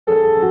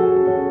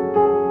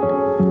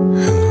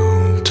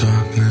Hello,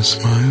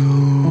 darkness, my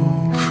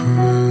old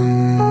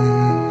friend.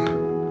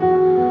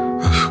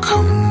 I've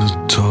come to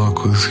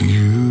talk with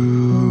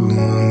you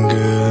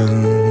again,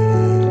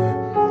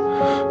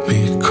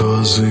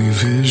 because a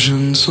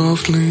vision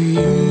softly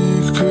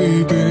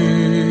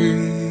creeping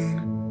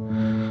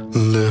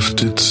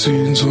left its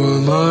seeds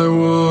while I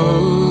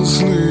was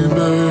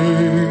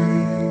sleeping,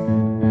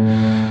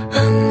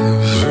 and the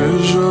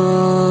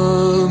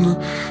vision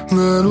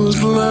that was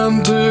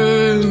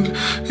planted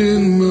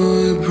in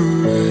my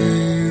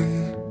brain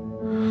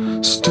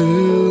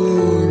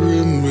still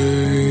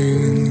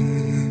remains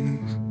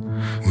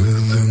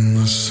within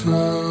the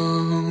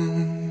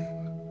sound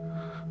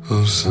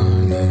of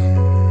silence.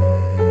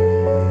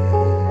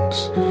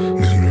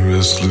 In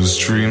restless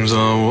dreams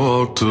I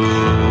walked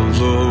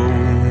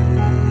alone,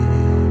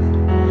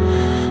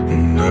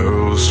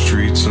 narrow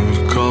streets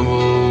of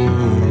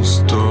cobblestone,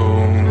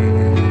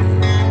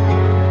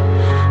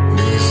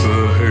 neath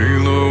the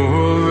halo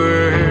of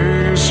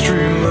a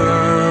street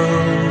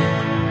lamp.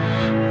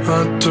 I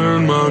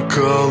turned my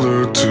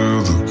collar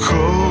to the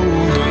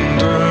cold and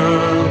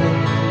damp,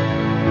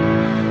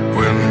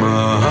 when my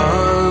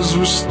eyes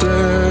were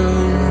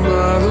stabbed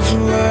by the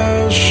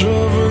flash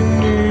of a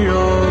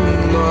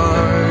neon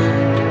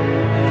light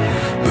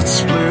that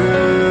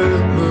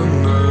split the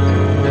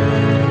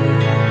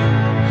night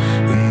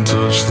and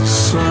touched the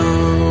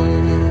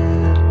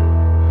sound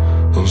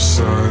of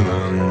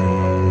silence.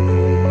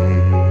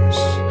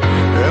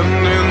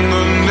 And in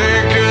the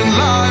naked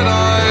light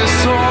I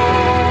saw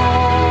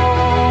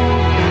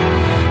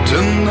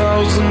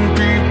 10,000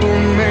 people,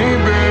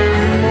 maybe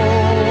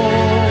more.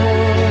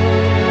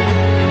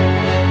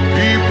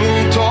 People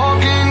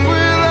talking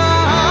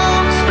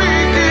without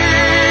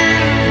speaking,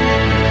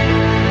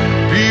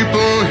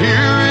 people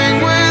hearing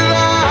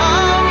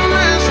without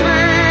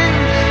listening,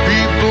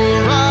 people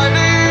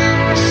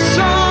writing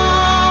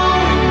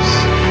songs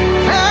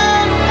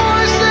and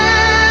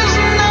voices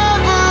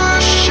never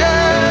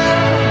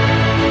shared,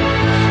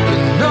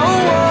 and no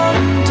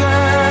one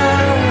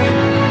dared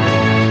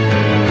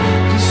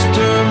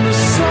disturb the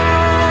sound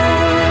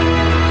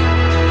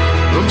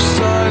of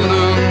silence.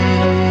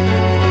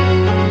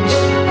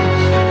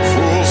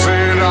 Fool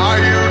said I,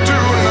 you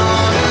do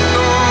not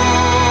know.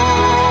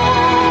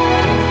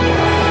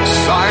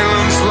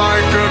 Silence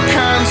like a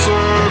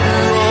cancer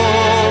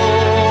grows.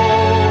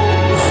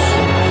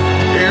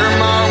 Hear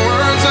my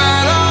words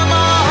that I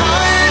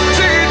might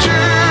teach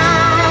you.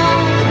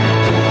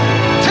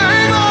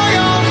 Take my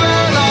arms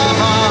that I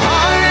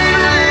might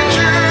reach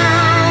you.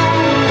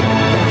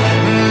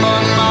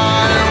 But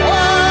my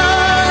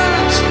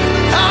words,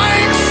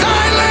 like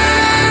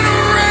silent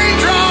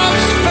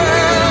raindrops,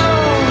 fell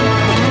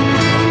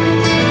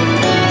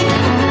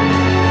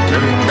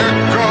and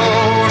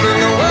echoed in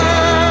the wells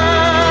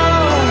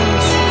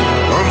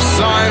of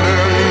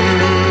silence.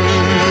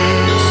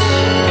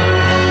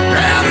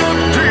 And the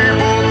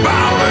people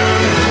bowed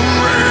and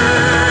prayed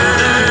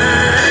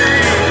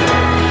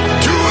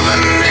to the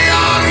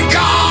neon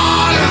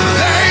god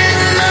they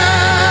made,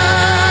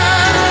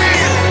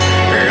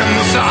 and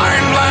the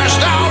sign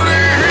flashed out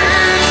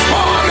his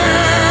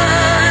warning,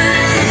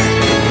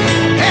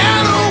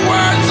 and the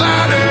words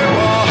that it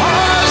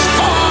was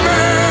forming.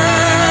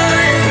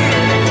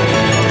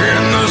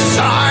 And the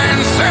sign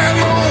said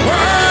the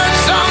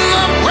words of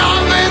the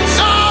prophets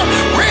are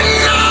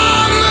written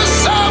on the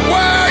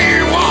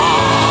subway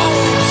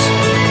walls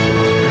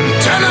and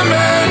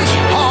tenement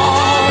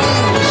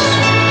halls,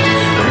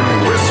 and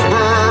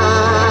whispered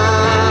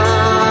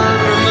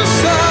in the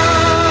sound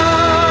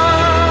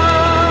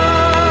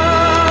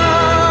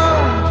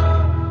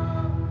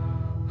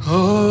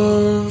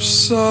of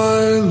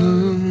silence.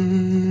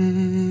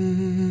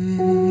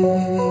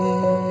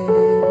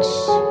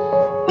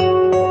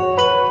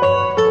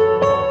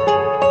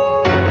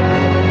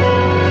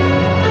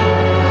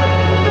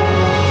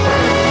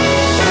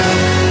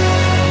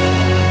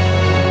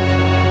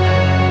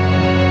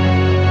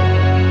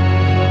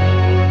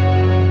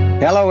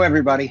 Hello,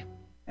 everybody,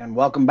 and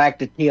welcome back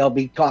to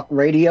TLBTalk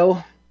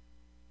Radio.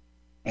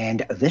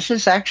 And this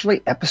is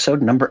actually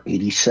episode number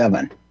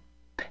 87.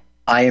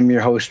 I am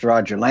your host,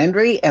 Roger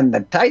Landry, and the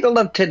title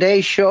of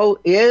today's show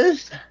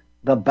is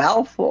The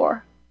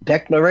Balfour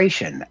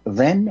Declaration,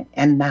 Then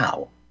and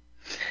Now.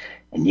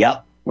 And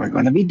yep, we're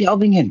going to be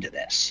delving into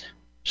this.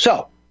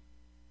 So,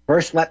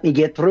 first let me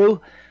get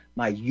through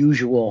my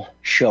usual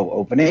show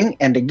opening.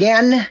 And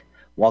again,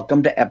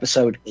 welcome to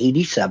episode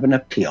 87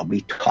 of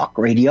TLB Talk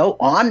Radio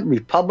on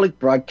Republic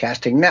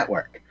Broadcasting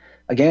Network.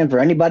 Again, for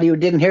anybody who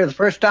didn't hear the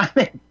first time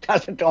and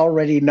doesn't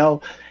already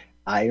know,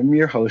 I am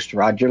your host,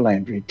 Roger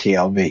Landry,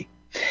 TLB.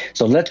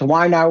 So let's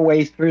wind our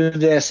way through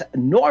this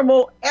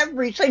normal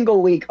every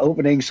single week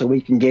opening so we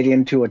can get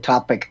into a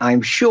topic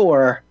I'm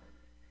sure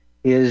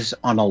is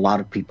on a lot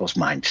of people's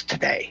minds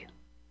today.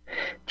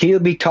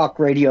 TLB Talk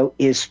Radio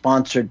is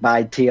sponsored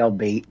by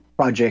TLB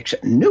Project's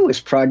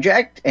newest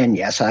project, and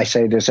yes, I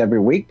say this every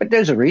week, but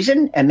there's a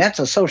reason, and that's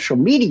a social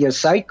media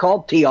site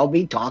called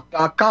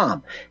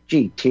TLBTalk.com.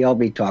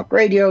 TLB Talk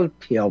Radio,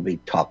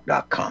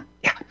 TLBTalk.com.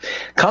 Yeah.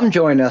 Come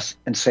join us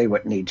and say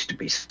what needs to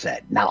be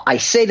said. Now, I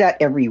say that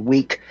every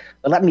week,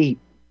 but let me,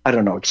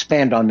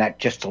 expand on that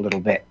just a little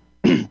bit.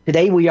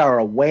 Today we are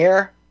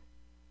aware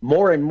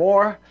more and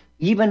more,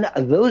 even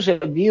those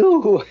of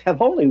you who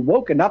have only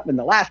woken up in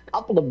the last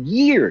couple of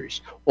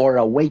years or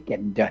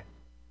awakened.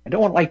 I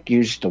don't like to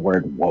use the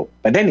word woke,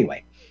 but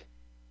anyway,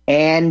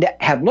 and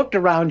have looked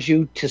around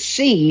you to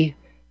see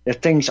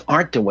that things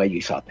aren't the way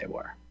you thought they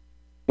were.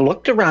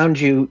 Looked around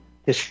you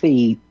to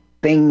see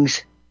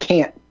things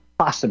can't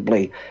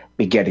possibly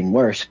be getting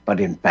worse, but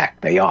in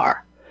fact they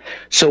are.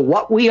 So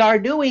what we are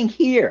doing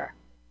here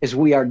is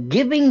we are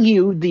giving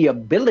you the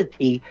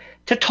ability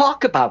to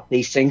talk about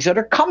these things that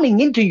are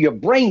coming into your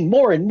brain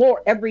more and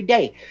more every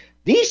day.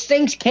 These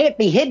things can't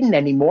be hidden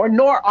anymore,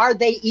 nor are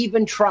they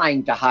even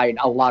trying to hide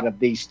a lot of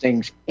these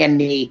things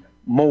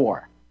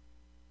anymore.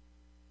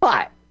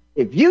 But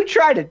if you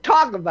try to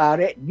talk about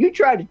it, you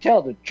try to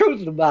tell the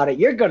truth about it,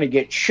 you're going to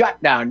get shut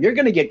down. You're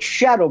going to get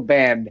shadow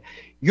banned.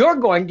 You're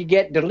going to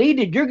get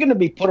deleted. You're going to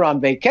be put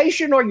on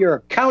vacation, or your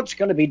account's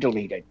going to be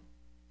deleted.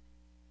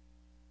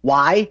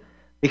 Why?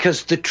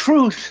 Because the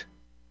truth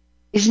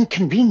isn't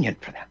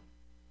convenient for them.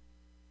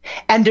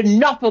 And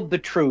enough of the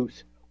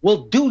truth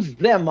will do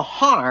them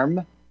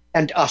harm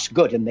and us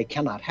good, and they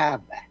cannot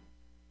have that.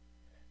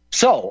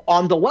 So,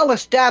 on the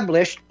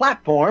well-established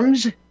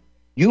platforms,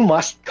 you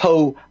must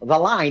toe the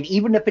line.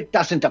 Even if it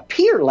doesn't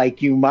appear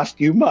like you must,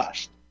 you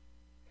must.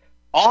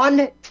 On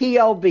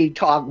TLB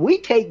Talk, we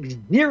take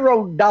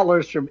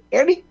 $0 from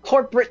any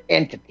corporate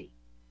entity.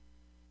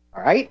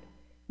 All right?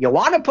 You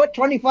want to put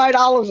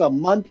 $25 a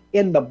month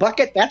in the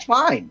bucket? That's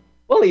fine.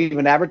 We'll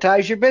even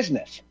advertise your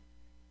business.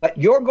 But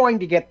you're going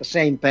to get the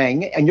same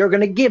thing, and you're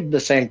going to give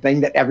the same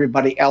thing that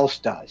everybody else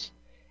does.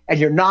 And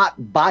you're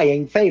not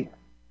buying favor.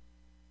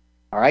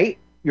 All right?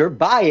 You're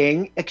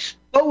buying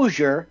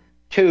exposure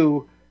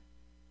to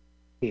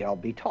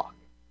TLB Talk.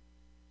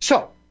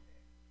 So,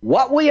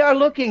 what we are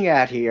looking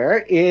at here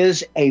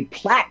is a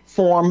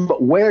platform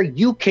where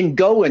you can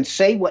go and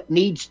say what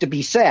needs to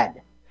be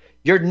said.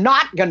 You're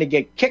not going to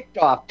get kicked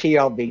off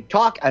TLB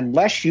Talk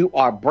unless you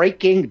are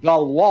breaking the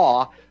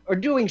law or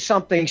doing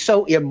something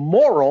so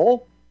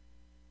immoral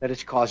that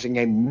it's causing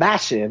a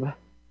massive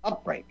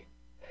outbreak.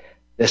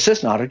 This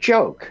is not a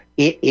joke.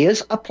 It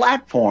is a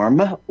platform.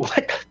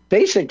 What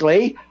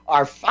basically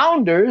our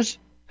founders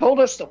told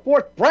us the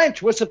fourth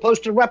branch was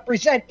supposed to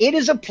represent. It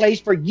is a place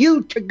for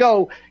you to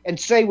go and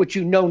say what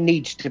you know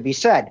needs to be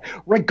said,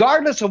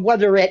 regardless of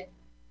whether it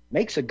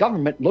makes a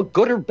government look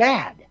good or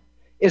bad.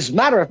 As a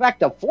matter of fact,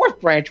 the fourth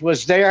branch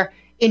was there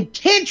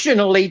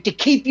intentionally to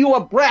keep you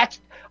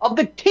abreast of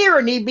the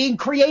tyranny being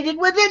created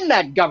within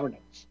that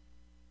governance.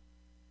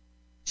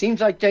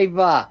 Seems like they've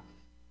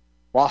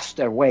lost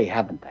their way,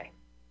 haven't they?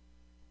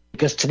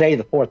 Because today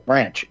the fourth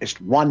branch is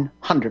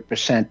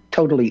 100%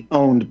 totally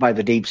owned by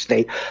the deep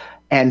state,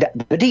 and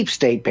the deep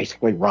state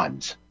basically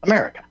runs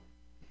America.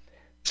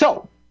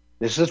 So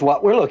this is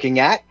what we're looking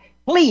at.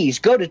 Please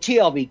go to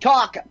TLB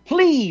Talk.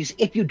 Please,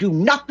 if you do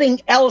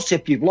nothing else,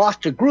 if you've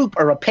lost a group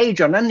or a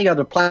page on any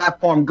other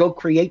platform, go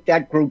create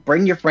that group,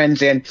 bring your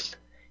friends in.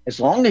 As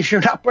long as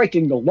you're not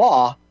breaking the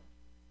law,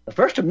 the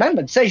First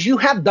Amendment says you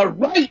have the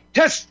right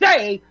to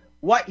say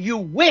what you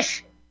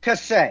wish to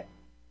say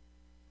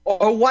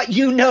or what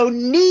you know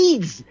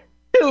needs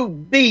to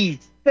be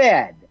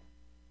said.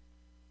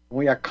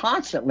 We are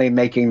constantly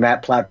making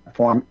that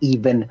platform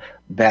even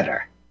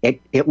better.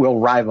 It will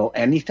rival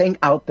anything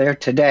out there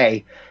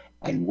today,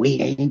 and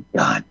we ain't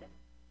done.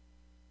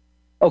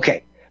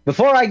 Okay,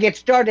 before I get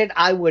started,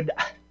 I would,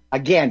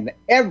 again,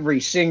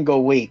 every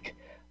single week,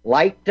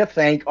 like to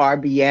thank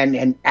RBN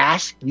and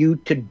ask you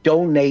to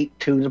donate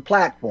to the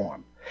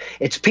platform.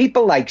 It's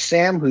people like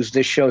Sam, who's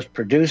this show's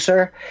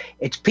producer.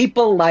 It's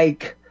people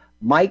like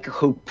Mike,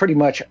 who pretty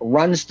much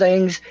runs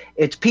things.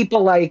 It's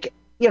people like,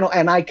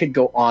 and I could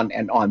go on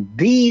and on.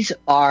 These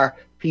are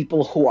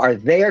people who are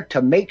there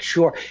to make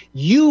sure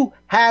you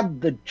have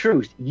the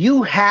truth.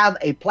 You have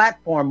a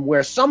platform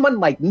where someone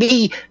like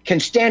me can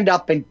stand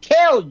up and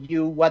tell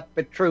you what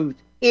the truth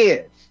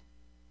is.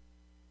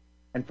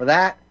 And for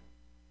that,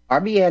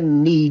 RBN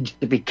needs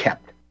to be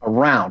kept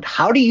around.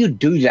 How do you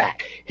do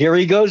that? Here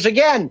he goes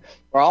again.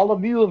 For all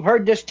of you who have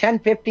heard this 10,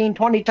 15,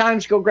 20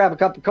 times, go grab a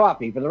cup of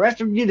coffee. For the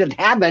rest of you that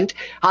haven't,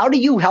 how do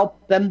you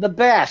help them the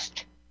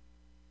best?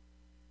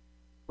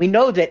 We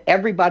know that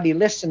everybody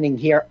listening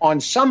here on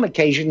some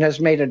occasion has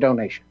made a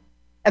donation.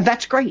 And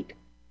that's great.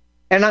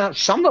 And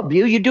some of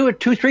you do it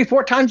 2, 3,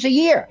 4 times a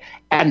year.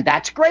 And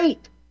that's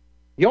great.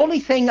 The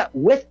only thing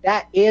with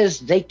that is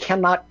they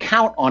cannot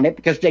count on it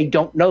because they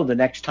don't know the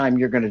next time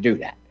you're going to do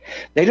that.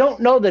 They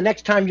don't know the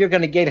next time you're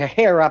going to get a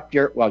hair up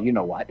your, well, you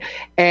know what,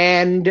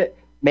 and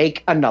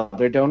make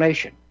another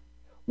donation.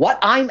 What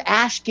I'm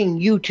asking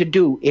you to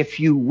do, if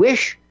you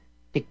wish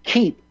to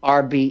keep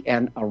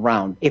RBN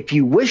around, if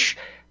you wish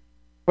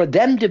for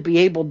them to be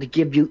able to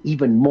give you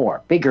even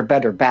more, bigger,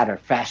 better, badder,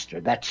 faster,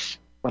 that's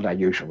what I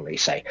usually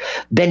say,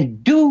 then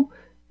do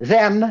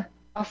them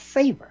a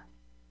favor.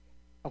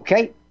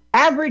 Okay?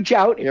 Average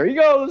out, here he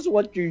goes,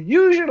 what you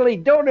usually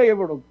donate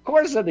over the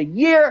course of the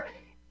year,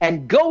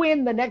 And go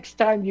in the next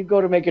time you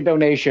go to make a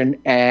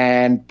donation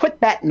and put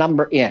that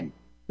number in.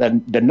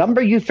 The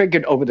number you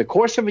figured over the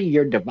course of a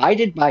year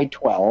divided by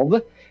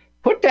 12.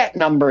 Put that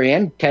number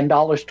in, $10,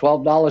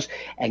 $12,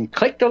 and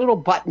click the little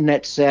button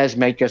that says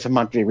make us a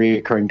monthly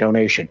recurring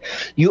donation.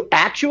 You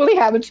actually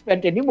haven't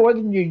spent any more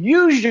than you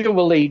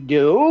usually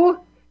do.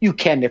 You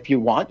can if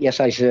you want. Yes,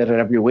 I said it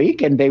every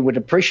week, and they would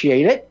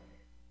appreciate it.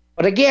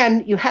 But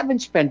again, you haven't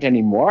spent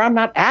any more. I'm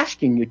not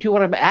asking you to.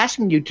 What I'm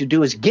asking you to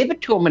do is give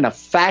it to them in a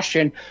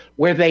fashion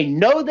where they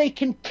know they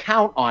can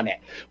count on it,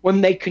 when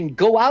they can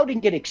go out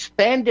and get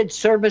expanded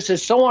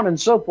services, so on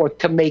and so forth,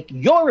 to make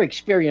your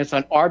experience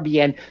on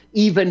RBN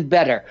even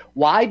better.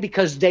 Why?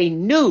 Because they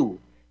knew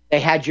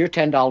they had your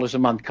 $10 a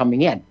month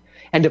coming in.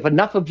 And if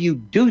enough of you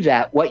do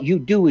that, what you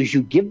do is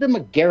you give them a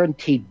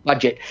guaranteed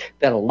budget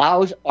that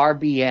allows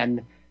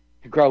RBN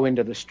to grow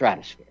into the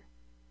stratosphere.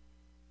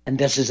 And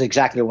this is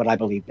exactly what I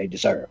believe they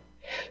deserve.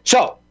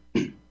 So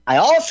I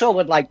also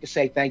would like to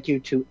say thank you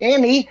to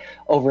Annie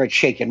over at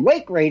Shake and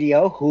Wake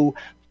Radio, who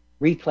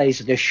replays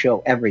this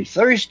show every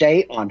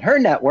Thursday on her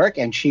network,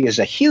 and she is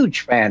a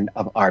huge fan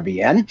of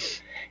RBN.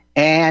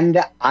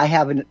 And I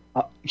have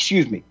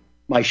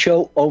my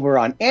show over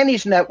on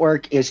Annie's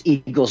network is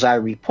Eagle's Eye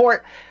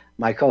Report.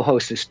 My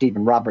co-host is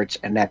Stephen Roberts,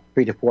 and that's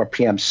 3 to 4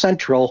 p.m.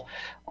 Central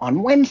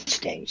on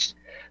Wednesdays.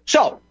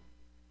 So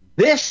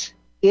this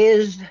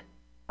is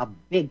a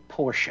big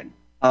portion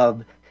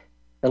of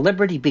the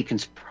Liberty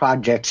Beacons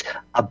Project's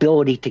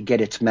ability to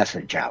get its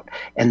message out.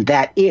 And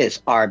that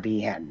is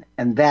RBN,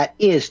 and that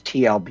is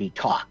TLB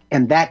Talk,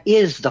 and that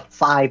is the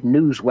 5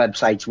 news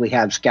websites we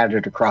have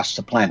scattered across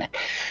the planet.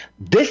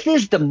 This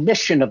is the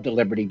mission of the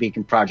Liberty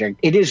Beacon Project.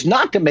 It is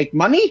not to make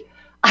money.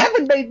 I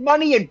haven't made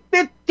money in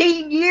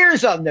 15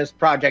 years on this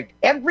project.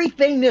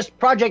 Everything this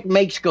project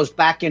makes goes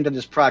back into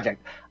this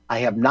project. I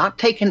have not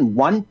taken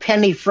one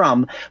penny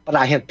from, but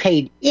I have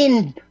paid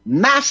in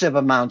massive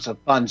amounts of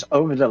funds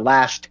over the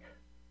last,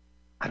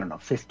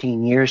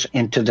 15 years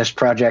into this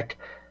project,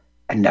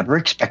 and never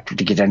expected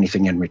to get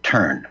anything in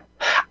return.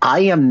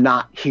 I am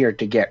not here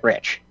to get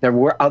rich. There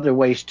were other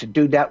ways to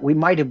do that. We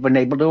might have been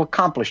able to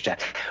accomplish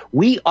that.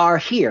 We are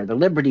here, the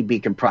Liberty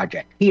Beacon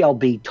Project,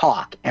 TLB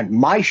Talk, and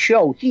my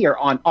show here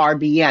on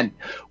RBN.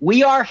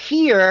 We are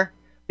here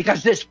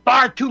because there's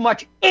far too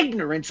much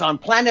ignorance on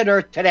planet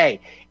Earth today,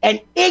 and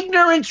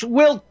ignorance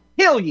will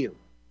kill you.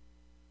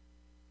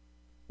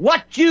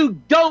 What you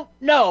don't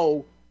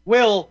know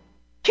will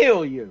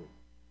kill you.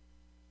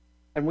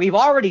 And we've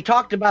already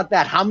talked about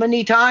that how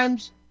many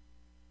times?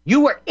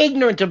 You were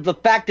ignorant of the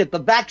fact that the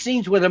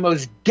vaccines were the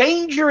most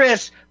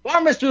dangerous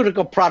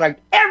pharmaceutical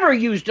product ever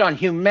used on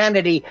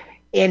humanity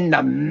in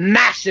the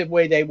massive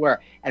way they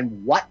were.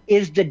 And what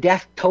is the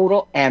death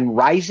total and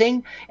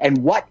rising? And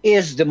what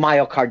is the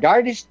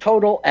myocarditis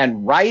total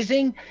and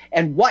rising?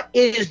 And what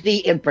is the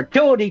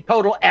infertility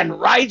total and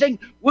rising?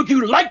 Would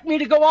you like me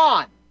to go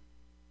on?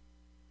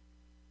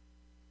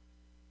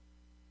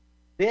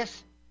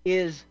 This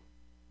is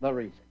the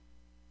reason.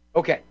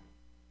 Okay,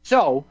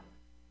 so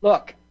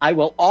look, I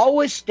will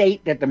always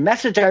state that the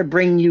message I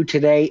bring you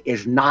today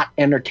is not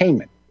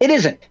entertainment. It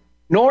isn't.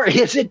 Nor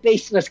is it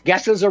baseless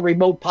guesses or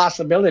remote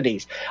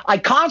possibilities. I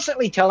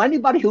constantly tell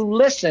anybody who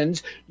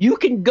listens, you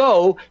can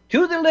go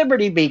to the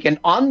Liberty Beacon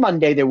on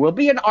Monday. There will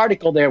be an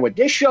article there with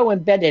this show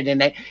embedded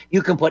in it.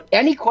 You can put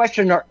any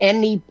question or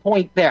any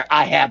point there.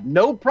 I have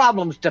no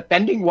problems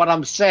defending what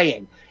I'm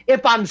saying.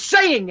 If I'm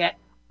saying it,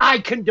 I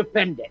can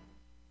defend it.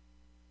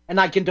 And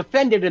I can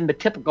defend it in the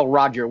typical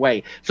Roger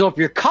way. So if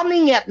you're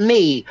coming at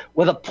me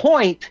with a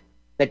point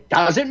that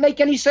doesn't make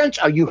any sense,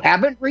 or you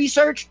haven't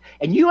researched,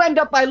 and you end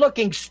up by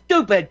looking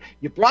stupid,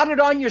 you brought it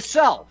on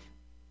yourself.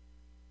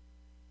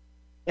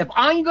 If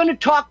I'm going to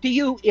talk to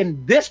you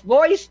in this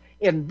voice,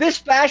 in this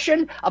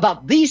fashion,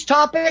 about these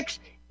topics,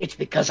 it's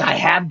because I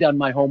have done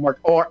my homework,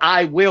 or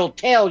I will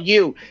tell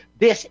you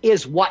this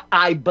is what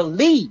I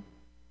believe.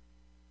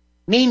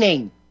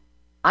 Meaning,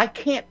 I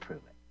can't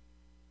prove it.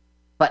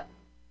 But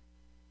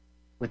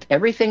with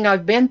everything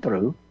I've been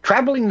through,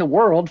 traveling the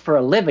world for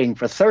a living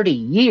for 30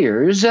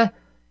 years,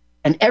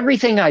 and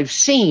everything I've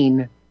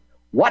seen,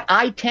 what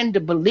I tend to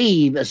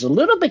believe is a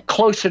little bit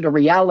closer to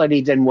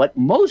reality than what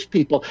most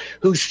people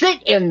who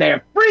sit in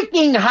their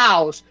freaking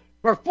house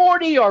for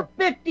 40 or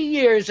 50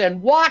 years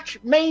and watch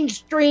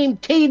mainstream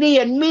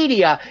TV and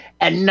media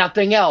and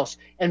nothing else.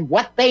 And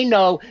what they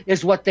know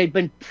is what they've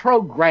been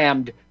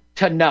programmed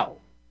to know.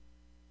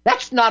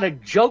 That's not a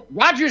joke.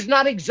 Roger's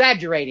not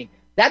exaggerating.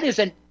 That is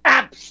an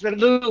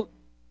absolute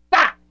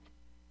fact.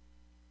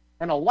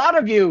 And a lot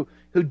of you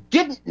who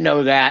didn't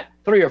know that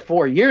 3 or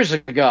 4 years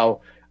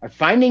ago are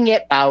finding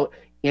it out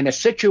in a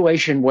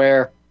situation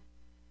where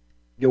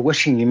you're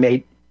wishing you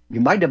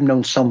might have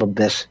known some of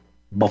this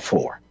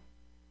before.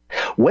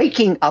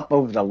 Waking up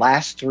over the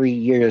last 3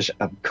 years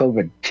of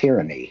COVID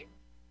tyranny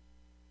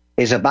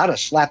is about a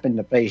slap in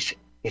the face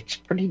it's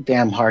pretty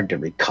damn hard to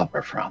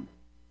recover from.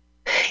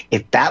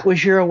 If that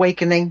was your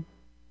awakening,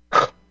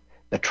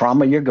 the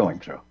trauma you're going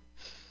through.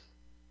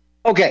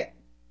 Okay,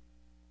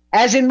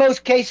 as in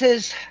most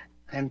cases,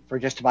 and for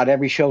just about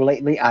every show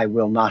lately, I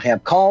will not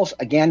have calls.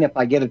 Again, if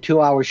I get a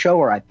 2-hour show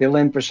or I fill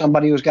in for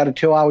somebody who's got a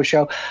 2-hour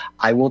show,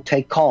 I will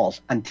take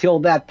calls. Until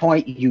that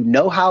point, you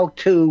know how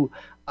to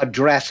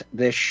address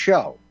this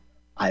show.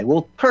 I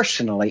will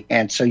personally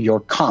answer your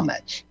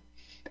comments.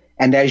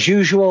 And as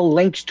usual,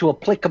 links to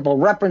applicable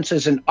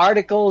references and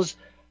articles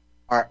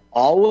are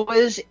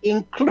always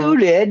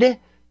included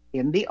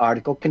in the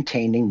article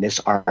containing this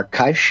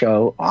archive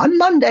show on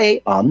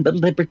Monday on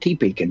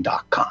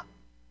thelibertybeacon.com.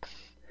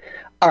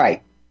 All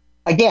right.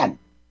 Again,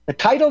 the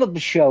title of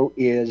the show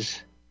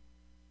is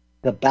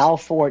The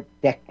Balfour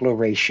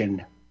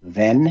Declaration,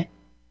 Then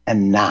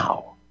and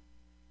Now.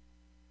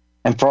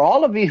 And for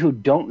all of you who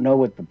don't know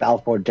what the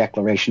Balfour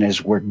Declaration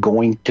is, we're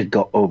going to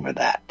go over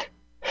that.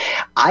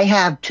 I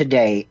have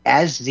today,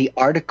 as the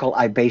article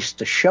I based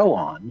the show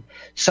on,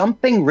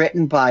 something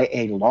written by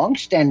a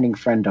longstanding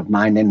friend of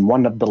mine and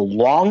one of the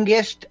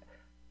longest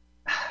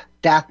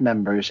staff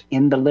members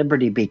in the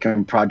Liberty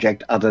Beacon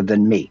Project other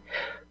than me.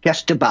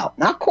 Just about,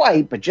 not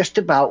quite, but just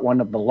about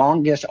one of the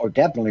longest, or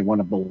definitely one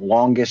of the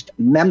longest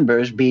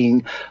members,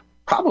 being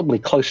probably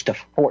close to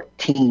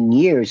 14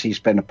 years he's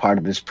been a part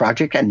of this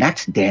project, and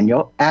that's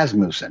Daniel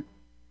Asmussen.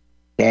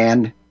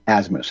 Dan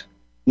Asmussen.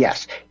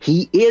 Yes,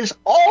 he is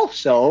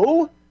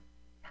also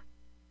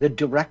the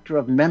director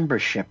of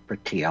membership for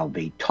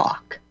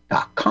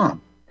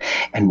TLBTalk.com.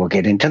 And we'll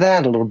get into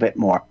that a little bit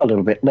more a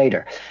little bit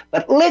later.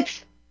 But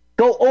let's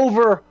go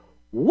over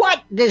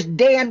what does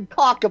Dan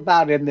talk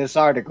about in this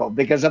article,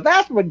 because the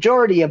vast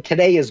majority of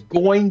today is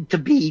going to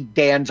be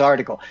Dan's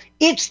article.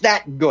 It's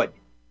that good.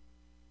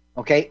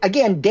 Okay,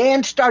 again,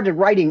 Dan started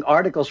writing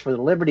articles for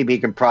the Liberty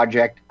Beacon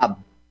Project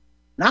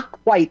not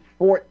quite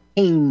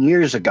 14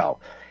 years ago.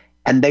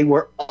 And they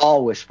were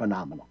always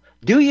phenomenal.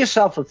 Do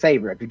yourself a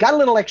favor. If you got a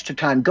little extra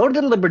time, go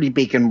to the Liberty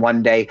Beacon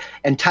one day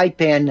and type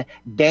in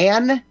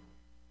Dan,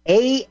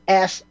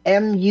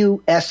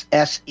 Asmussen,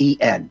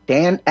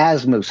 Dan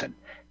Asmussen.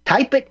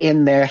 Type it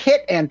in there,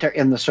 hit enter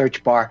in the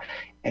search bar,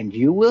 and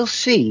you will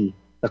see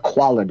the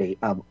quality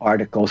of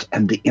articles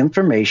and the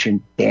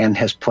information Dan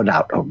has put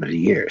out over the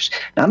years.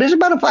 Now, there's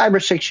about a 5 or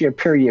 6 year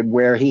period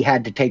where he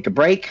had to take a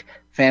break.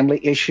 Family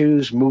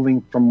issues,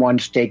 moving from one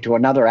state to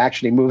another,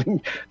 actually moving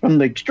from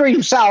the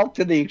extreme south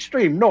to the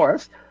extreme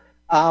north.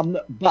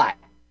 But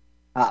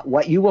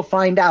what you will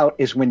find out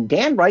is when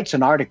Dan writes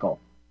an article,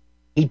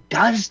 he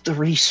does the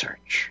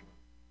research.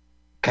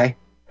 Okay?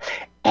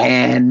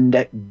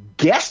 And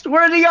guess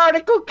where the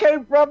article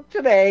came from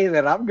today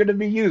that I'm going to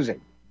be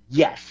using?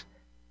 Yes,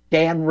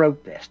 Dan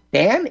wrote this.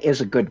 Dan is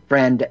a good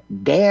friend.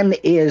 Dan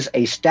is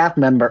a staff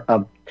member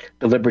of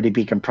the Liberty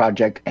Beacon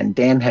Project, and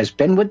Dan has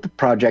been with the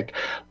project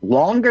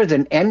longer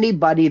than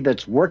anybody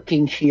that's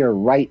working here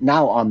right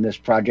now on this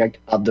project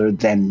other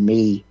than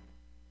me.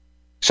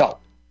 So,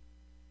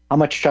 how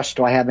much trust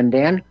do I have in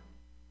Dan?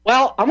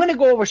 Well, I'm going to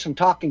go over some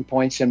talking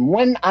points, and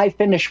when I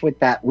finish with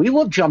that, we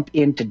will jump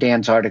into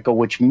Dan's article,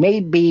 which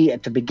may be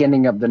at the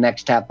beginning of the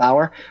next half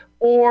hour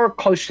or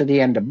close to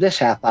the end of this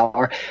half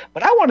hour.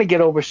 But I want to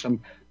get over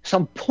some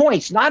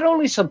points, not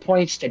only some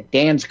points that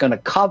Dan's going to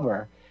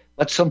cover,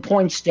 but some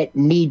points that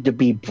need to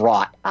be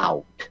brought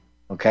out,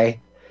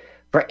 okay?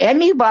 For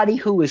anybody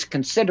who is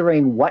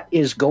considering what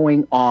is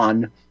going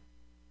on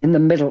in the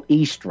Middle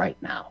East right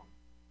now,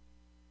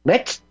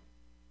 let's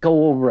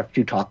go over a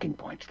few talking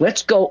points.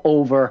 Let's go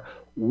over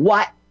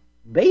what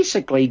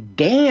basically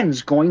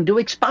Dan's going to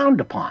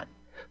expound upon.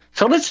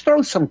 So let's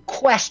throw some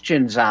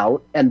questions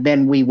out, and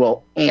then we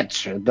will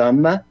answer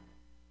them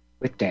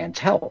with Dan's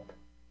help.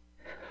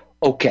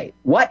 Okay,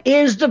 what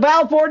is the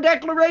Balfour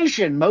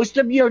Declaration? Most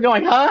of you are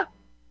going, huh?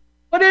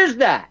 What is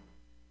that?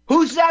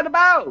 Who's that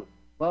about?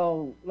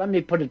 Well, let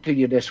me put it to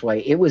you this way.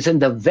 It was in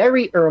the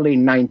very early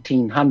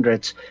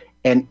 1900s,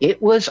 and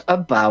it was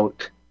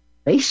about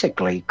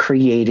basically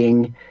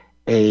creating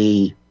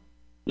a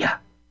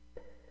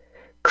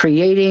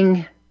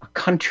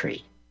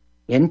country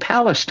in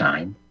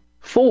Palestine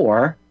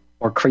or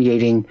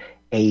creating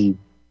a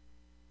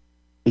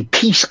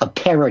piece of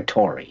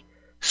territory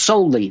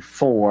solely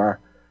for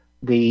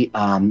the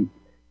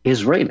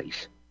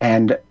Israelis.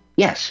 And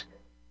yes,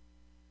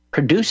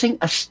 producing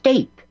a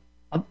state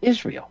of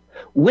Israel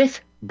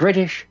with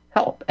British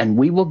help. And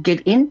we will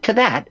get into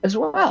that as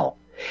well.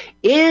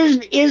 Is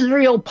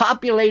Israel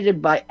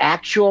populated by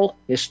actual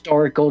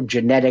historical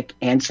genetic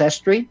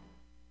ancestry?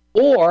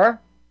 Or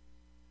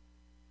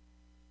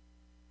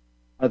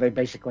are they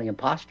basically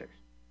imposters?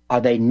 Are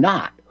they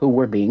not who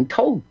we're being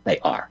told they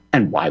are?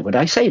 And why would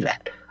I say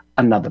that?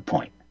 Another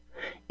point.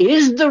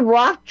 Is the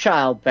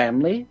Rothschild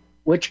family,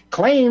 which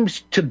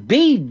claims to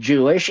be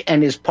Jewish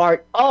and is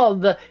part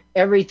of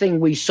everything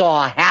we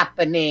saw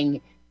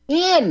happening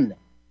in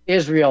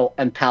Israel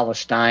and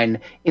Palestine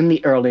in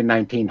the early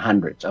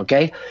 1900s,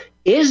 okay?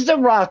 Is the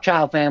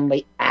Rothschild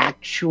family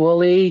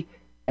actually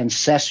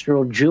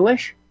ancestral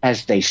Jewish,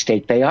 as they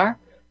state they are?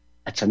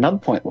 That's another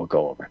point we'll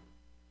go over.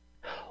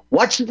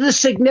 What's the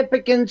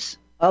significance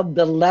of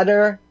the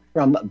letter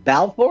from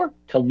Balfour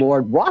to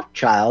Lord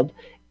Rothschild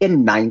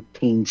in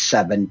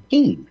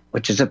 1917,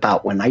 which is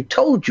about when I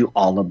told you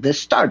all of this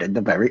started,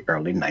 the very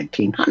early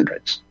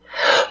 1900s.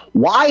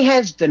 Why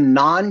has the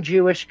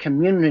non-Jewish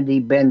community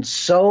been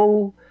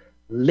so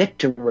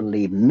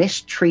literally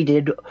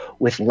mistreated,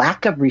 with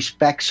lack of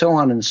respect, so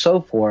on and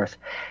so forth,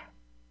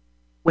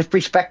 with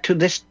respect to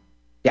this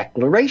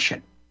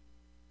declaration,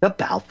 the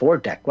Balfour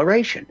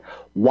Declaration?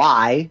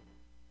 Why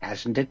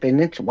hasn't it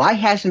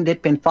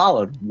been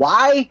followed?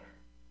 Why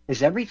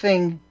is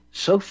everything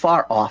so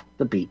far off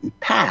the beaten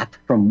path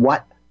from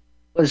what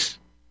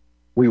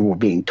we were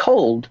being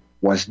told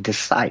was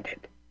decided?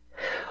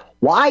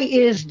 Why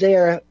is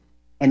there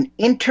an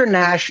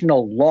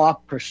international law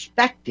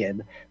perspective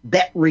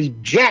that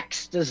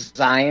rejects the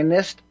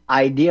Zionist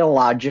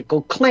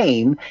ideological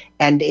claim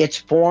and its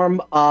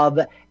form of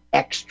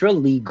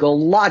extra-legal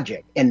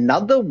logic? In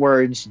other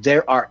words,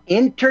 there are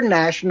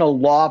international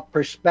law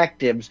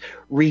perspectives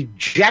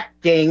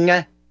rejecting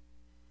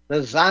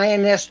the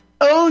Zionist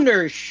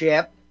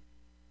ownership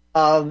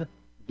of,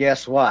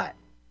 guess what?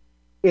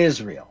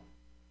 Israel,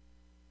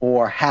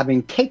 or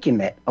having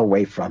taken it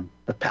away from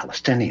the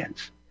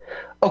Palestinians.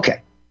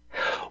 Okay.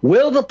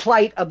 Will the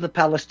plight of the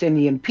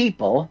Palestinian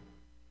people,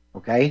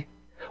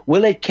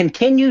 will it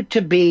continue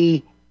to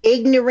be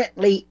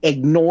ignorantly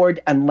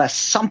ignored unless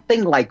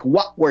something like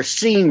what we're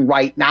seeing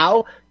right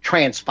now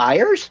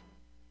transpires?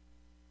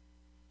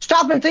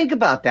 Stop and think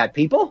about that,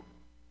 people.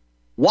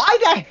 Why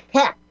the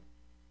heck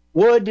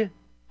would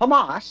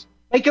Hamas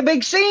make a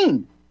big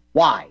scene?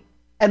 Why?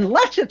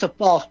 Unless it's a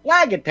false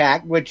flag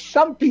attack, which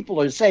some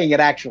people are saying it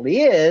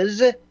actually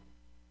is.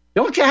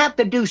 Don't you have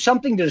to do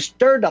something to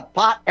stir the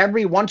pot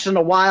every once in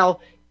a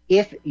while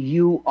if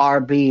you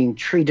are being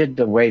treated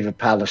the way the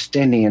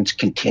Palestinians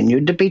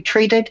continue to be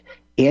treated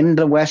in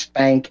the West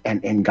Bank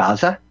and in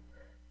Gaza?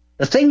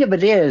 The thing of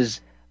it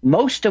is,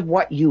 most of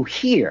what you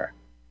hear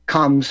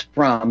comes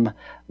from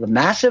the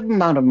massive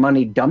amount of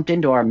money dumped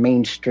into our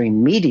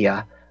mainstream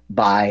media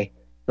by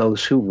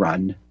those who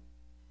run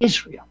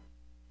Israel.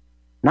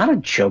 Not a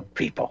joke,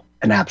 people.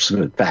 An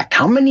absolute fact.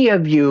 How many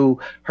of you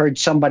heard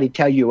somebody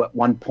tell you at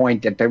one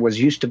point that there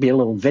used to be a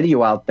little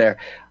video out there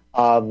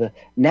of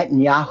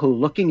Netanyahu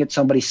looking at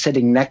somebody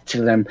sitting next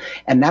to them,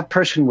 and that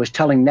person was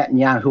telling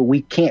Netanyahu,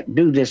 we can't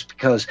do this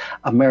because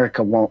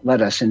America won't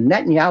let us. And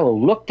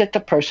Netanyahu looked at the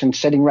person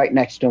sitting right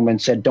next to him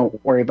and said,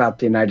 don't worry about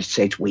the United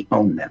States, we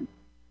own them.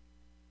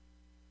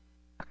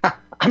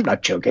 I'm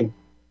not joking.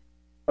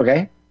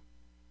 Okay?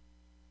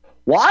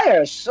 Why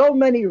are so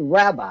many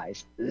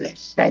rabbis,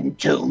 listen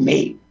to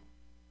me,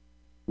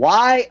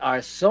 why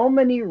are so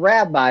many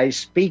rabbis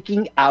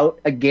speaking out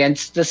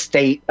against the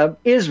state of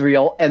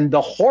Israel and the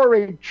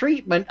horrid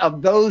treatment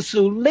of those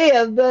who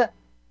live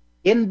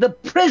in the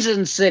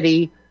prison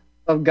city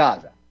of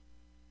Gaza?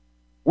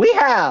 We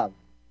have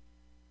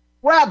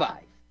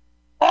rabbis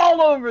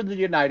all over the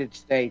United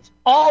States,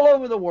 all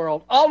over the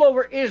world, all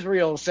over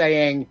Israel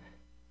saying,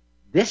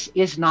 this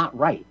is not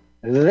right.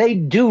 They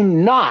do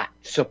not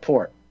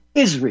support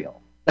Israel,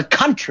 the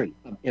country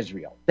of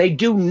Israel. They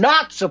do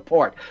not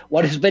support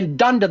what has been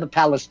done to the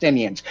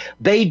Palestinians.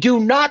 They do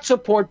not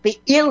support the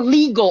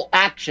illegal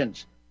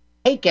actions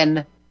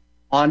taken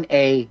on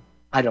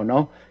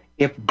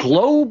if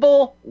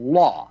global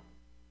law,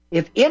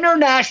 if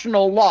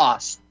international law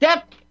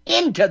stepped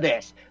into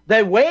this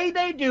the way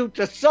they do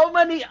to so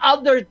many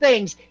other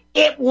things,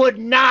 it would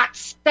not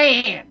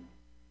stand.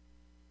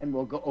 And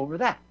we'll go over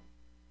that.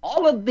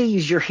 All of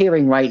these you're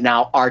hearing right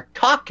now are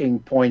talking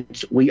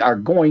points we are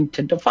going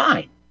to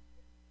define.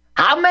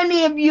 How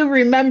many of you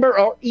remember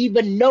or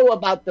even know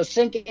about the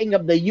sinking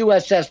of the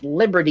USS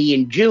Liberty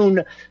in June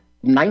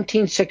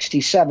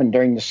 1967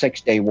 during the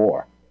Six-Day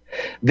War?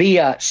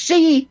 Via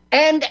sea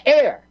and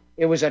air,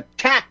 it was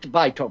attacked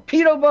by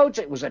torpedo boats.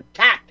 It was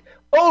attacked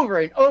over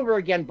and over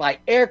again by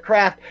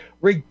aircraft,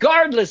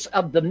 regardless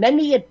of the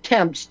many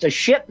attempts the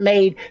ship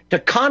made to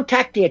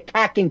contact the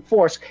attacking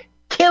force,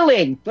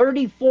 killing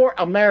 34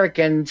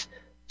 Americans,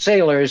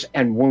 sailors,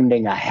 and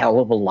wounding a hell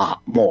of a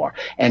lot more,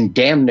 and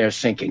damn near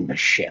sinking the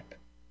ship.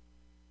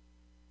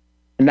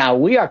 Now,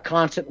 we are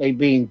constantly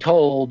being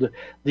told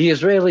the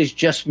Israelis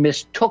just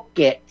mistook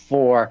it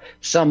for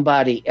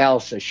somebody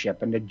else's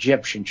ship, an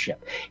Egyptian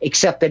ship,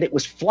 except that it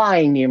was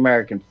flying the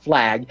American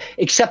flag,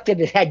 except that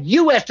it had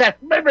USS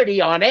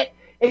Liberty on it,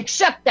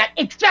 except that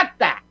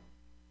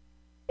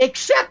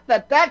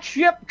that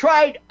ship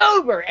tried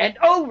over and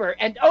over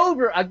and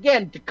over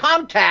again to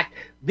contact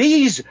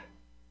these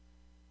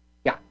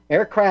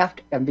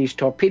aircraft and these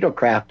torpedo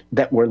craft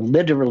that were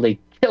literally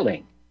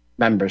killing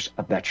members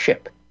of that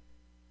ship.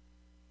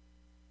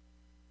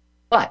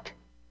 But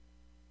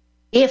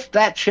if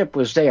that ship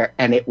was there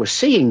and it was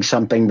seeing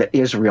something that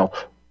Israel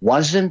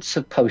wasn't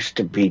supposed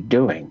to be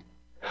doing,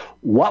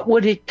 what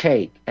would it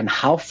take and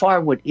how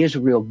far would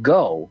Israel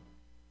go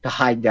to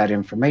hide that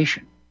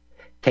information?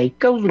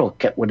 Take a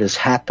look at what has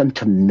happened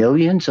to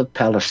millions of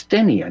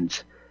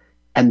Palestinians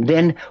and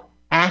then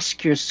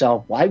ask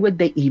yourself, why would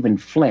they even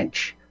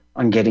flinch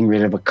on getting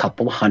rid of a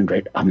couple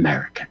hundred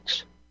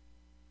Americans?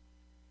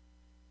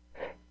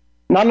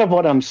 None of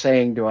what I'm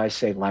saying do I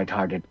say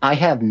lighthearted. I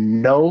have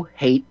no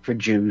hate for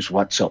Jews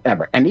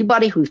whatsoever.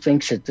 Anybody who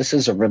thinks that this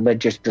is a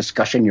religious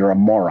discussion, you're a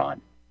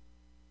moron.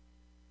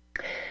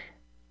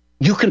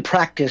 You can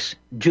practice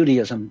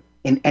Judaism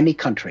in any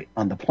country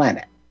on the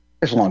planet,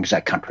 as long as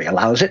that country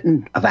allows it,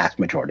 and a vast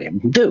majority of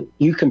them do.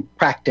 You can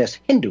practice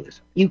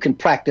Hinduism. You can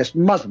practice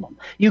Muslim.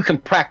 You can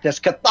practice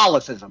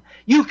Catholicism.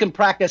 You can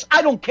practice,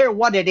 I don't care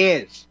what it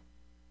is.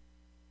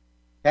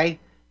 Okay?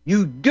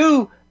 You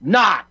do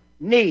not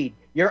need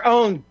your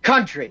own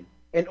country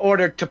in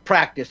order to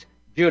practice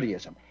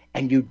Judaism.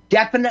 And you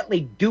definitely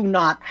do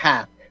not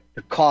have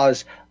to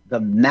cause the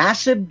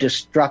massive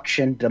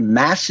destruction, the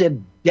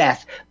massive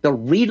death, the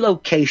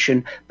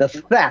relocation, the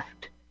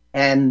theft,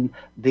 and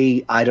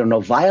the,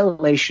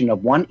 violation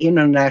of one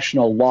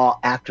international law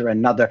after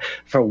another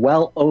for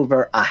well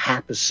over a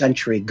half a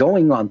century,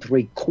 going on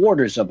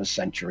 3/4 of a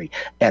century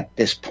at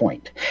this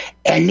point.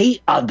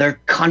 Any other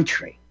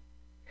country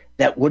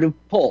that would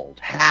have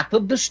pulled half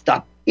of the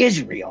stuff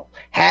Israel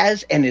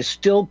has and is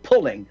still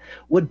pulling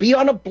would be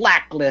on a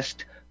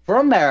blacklist for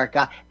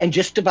America and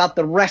just about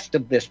the rest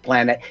of this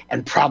planet,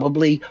 and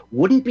probably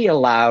wouldn't be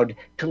allowed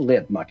to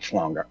live much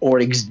longer or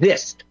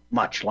exist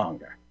much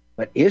longer.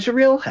 But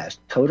Israel has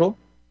total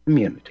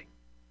immunity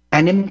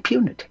and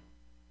impunity.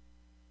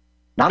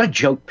 Not a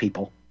joke,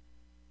 people.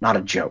 Not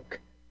a joke.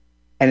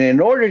 And in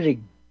order to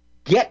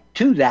get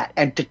to that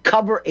and to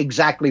cover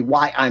exactly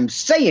why I'm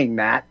saying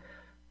that,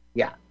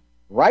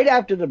 right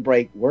after the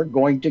break, we're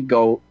going to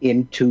go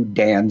into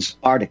Dan's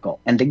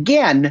article. And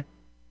again,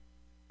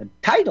 the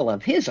title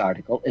of his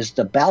article is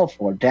the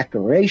Balfour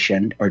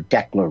Declaration,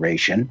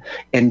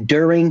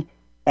 Enduring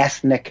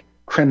Ethnic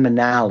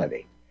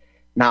Criminality.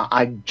 Now,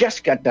 I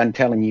just got done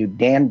telling you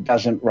Dan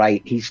doesn't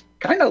write. He's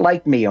kind of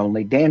like me,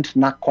 only Dan's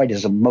not quite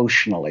as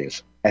emotional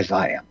as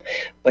I am.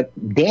 But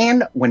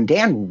when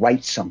Dan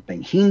writes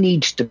something, he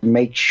needs to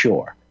make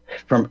sure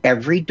from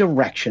every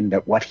direction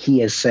that what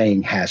he is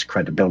saying has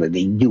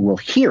credibility. You will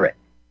hear it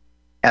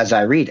as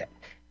I read it.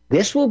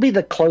 This will be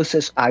the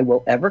closest I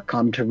will ever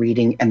come to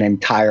reading an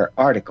entire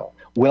article.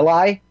 Will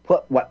I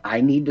put what I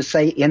need to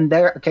say in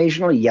there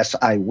occasionally? Yes,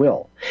 I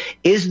will.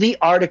 Is the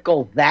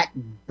article that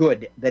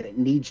good that it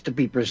needs to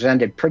be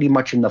presented pretty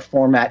much in the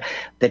format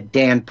that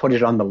Dan put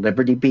it on the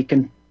Liberty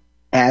Beacon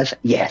as?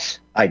 Yes,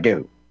 I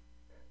do.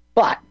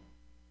 But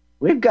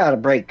we've got a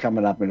break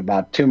coming up in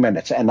about 2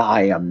 minutes, and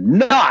I am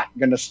not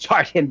going to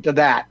start into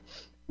that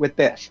with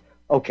this.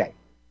 Okay.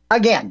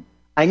 Again,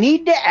 I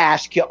need to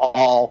ask you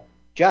all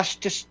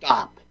just to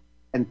stop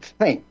and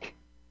think,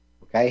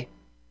 okay?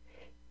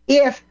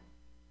 If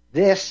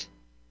this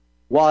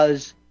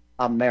was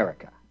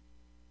America,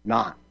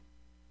 not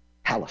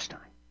Palestine,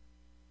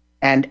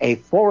 and a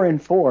foreign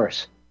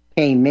force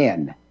came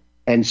in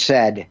and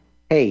said,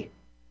 hey,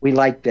 we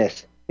like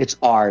this. It's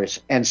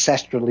ours.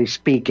 Ancestrally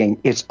speaking,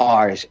 it's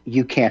ours.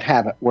 You can't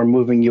have it. We're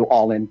moving you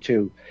all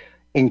into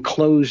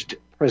enclosed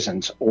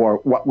prisons, or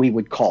what we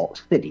would call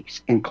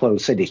cities,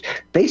 enclosed cities.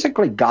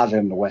 Basically, Gaza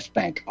and the West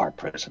Bank are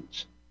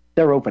prisons.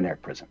 They're open-air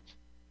prisons.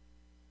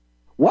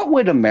 What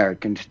would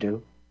Americans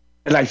do?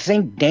 And I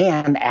think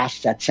Dan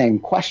asked that same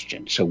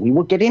question, so we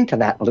will get into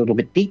that a little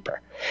bit deeper.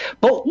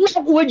 But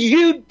what would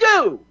you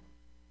do?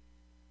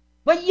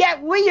 But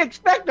yet we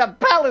expect the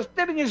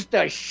Palestinians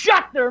to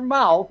shut their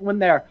mouth when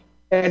their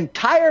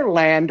entire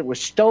land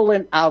was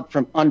stolen out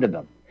from under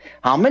them.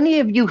 How many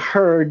of you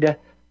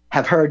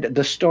have heard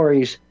the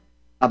stories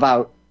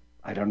about,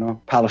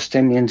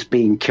 Palestinians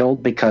being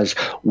killed because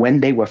when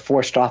they were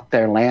forced off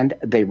their land,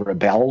 they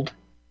rebelled?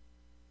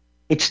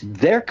 It's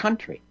their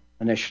country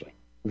initially,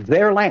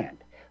 their land.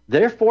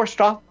 They're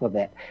forced off of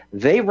it.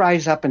 They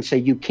rise up and say,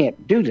 you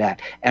can't do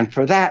that. And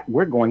for that,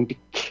 we're going to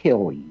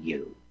kill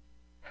you.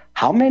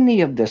 How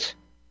many of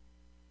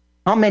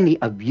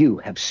you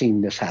have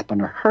seen this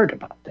happen or heard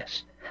about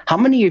this? How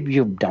many of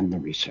you have done the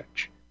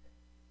research?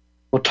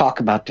 We'll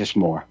talk about this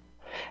more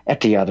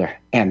at the other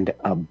end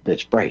of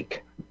this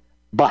break.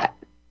 But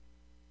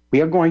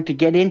we are going to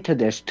get into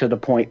this to the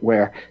point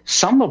where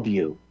some of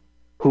you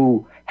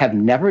who have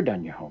never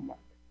done your homework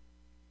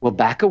will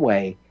back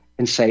away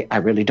and say, I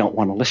really don't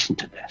want to listen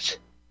to this.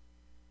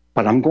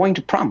 But I'm going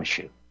to promise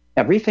you,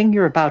 everything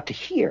you're about to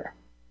hear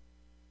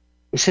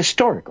is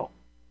historical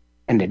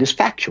and it is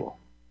factual.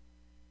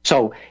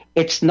 So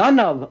it's none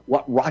of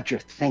what Roger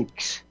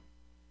thinks.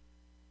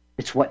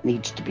 It's what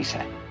needs to be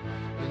said.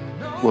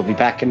 We'll be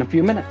back in a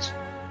few minutes.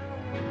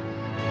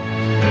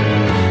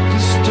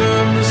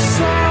 Disturb the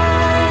sound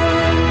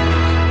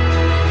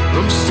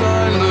of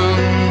silence.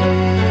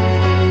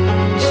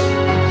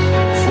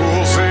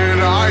 Fool said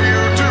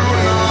you do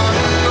not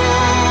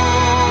know.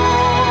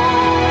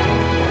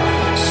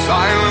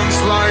 Silence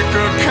like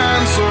a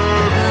cancer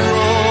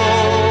grows.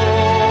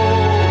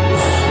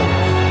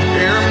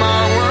 Hear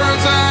my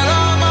words and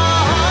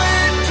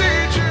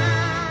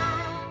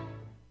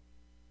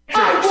I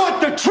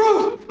want the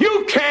truth.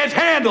 You can't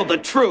handle the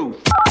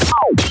truth.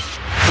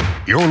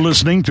 You're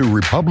listening to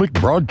Republic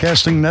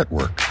Broadcasting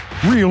Network.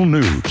 Real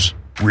news,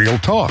 real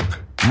talk,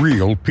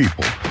 real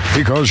people.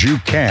 Because you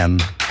can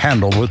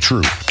handle the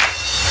truth.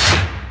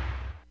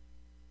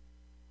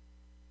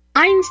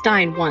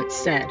 Einstein once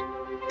said,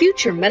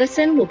 "Future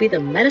medicine will be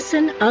the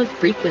medicine of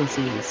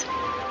frequencies."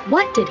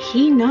 What did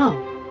he know?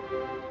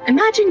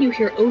 Imagine you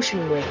hear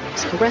ocean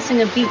waves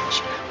caressing a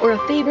beach, or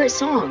a favorite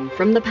song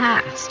from the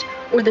past,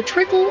 or the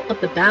trickle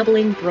of the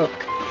babbling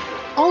brook.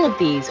 All of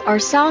these are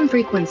sound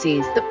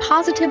frequencies that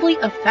positively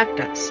affect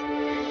us.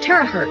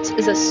 Terahertz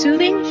is a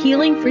soothing,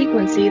 healing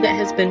frequency that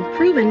has been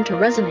proven to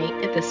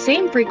resonate at the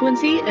same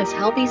frequency as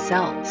healthy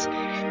cells.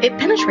 It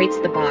penetrates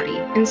the body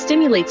and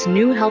stimulates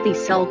new healthy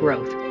cell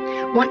growth.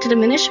 Want to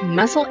diminish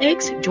muscle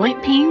aches,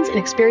 joint pains, and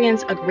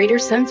experience a greater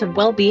sense of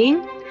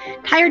well-being?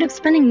 Tired of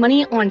spending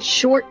money on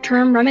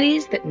short-term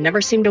remedies that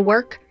never seem to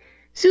work?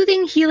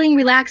 Soothing, healing,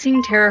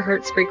 relaxing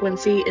terahertz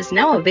frequency is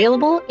now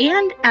available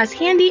and as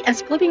handy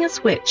as flipping a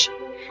switch.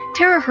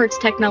 Terahertz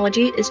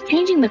technology is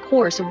changing the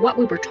course of what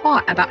we were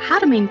taught about how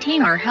to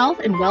maintain our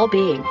health and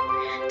well-being.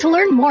 To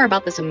learn more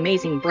about this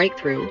amazing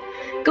breakthrough,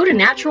 go to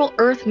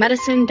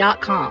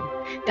naturalearthmedicine.com.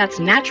 That's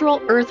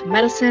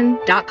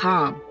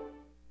naturalearthmedicine.com.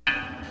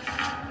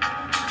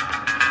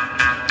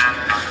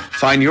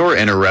 Find your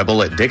inner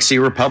rebel at Dixie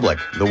Republic,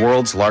 the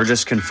world's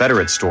largest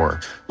Confederate store,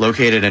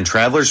 located in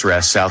Travelers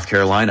Rest, South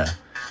Carolina.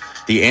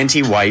 The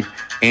anti-white,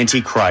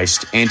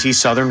 anti-Christ,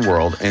 anti-Southern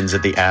world ends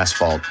at the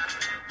asphalt.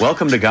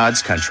 Welcome to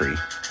God's country.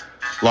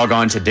 Log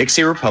on to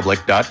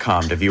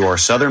DixieRepublic.com to view our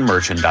Southern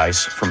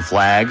merchandise, from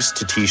flags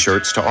to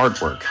t-shirts to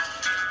artwork.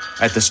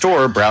 At the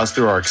store, browse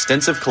through our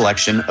extensive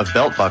collection of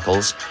belt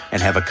buckles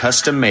and have a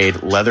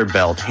custom-made leather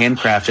belt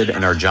handcrafted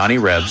in our Johnny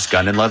Reb's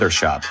Gun and Leather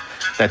Shop.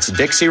 That's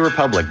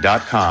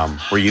DixieRepublic.com,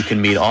 where you can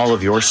meet all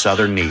of your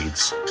Southern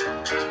needs.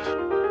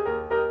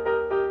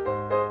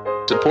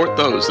 Support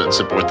those that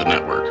support the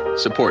network.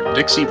 Support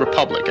Dixie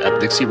Republic at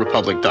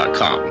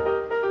DixieRepublic.com.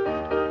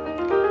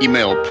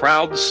 Email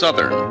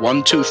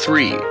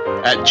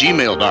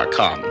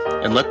ProudSouthern123@gmail.com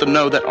and let them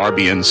know that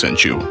RBN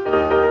sent you.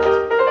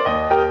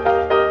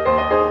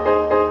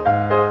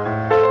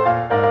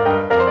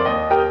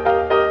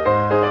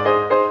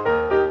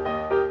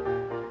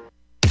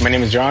 My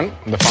name is John.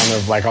 I'm the founder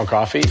of Blackout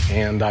Coffee,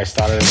 and I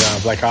started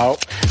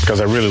Blackout because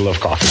I really love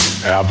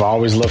coffee. I've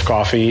always loved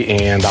coffee,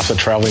 and after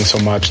traveling so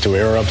much to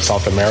Europe,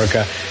 South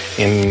America,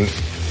 and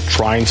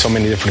trying so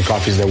many different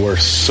coffees that were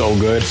so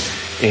good,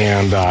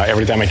 and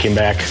every time I came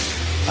back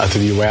to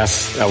the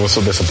U.S., I was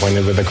so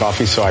disappointed with the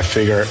coffee, so I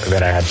figured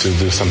that I had to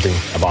do something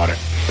about it.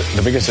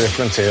 The biggest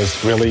difference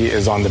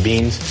is on the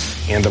beans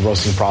and the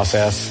roasting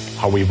process,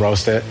 how we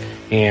roast it,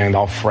 and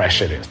how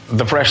fresh it is.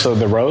 The fresher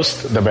the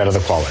roast, the better the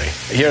quality.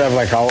 Here I have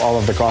like all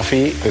of the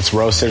coffee. It's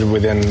roasted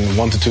within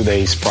 1 to 2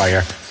 days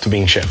prior to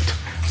being shipped.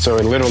 So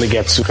it literally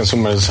gets to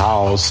consumers'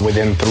 house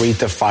within 3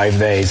 to 5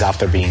 days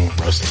after being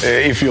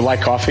roasted. If you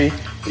like coffee,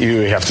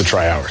 you have to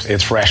try ours.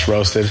 It's fresh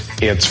roasted.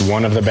 It's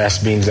one of the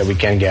best beans that we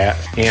can get,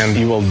 and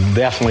you will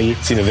definitely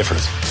see the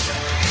difference.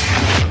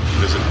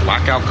 Visit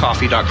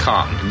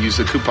blackoutcoffee.com and use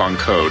the coupon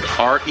code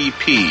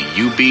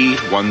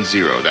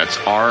REPUB10. That's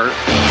REPUB10.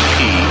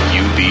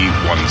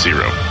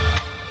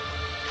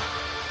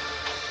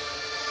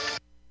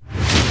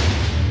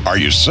 Are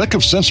you sick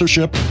of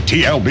censorship?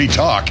 TLB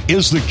Talk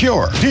is the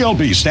cure.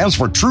 TLB stands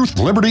for Truth,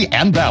 Liberty,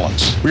 and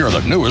Balance. We are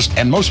the newest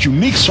and most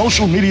unique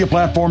social media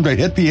platform to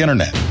hit the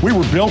internet. We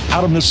were built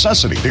out of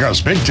necessity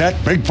because Big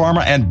Tech, Big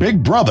Pharma, and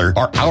Big Brother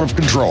are out of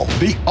control.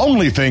 The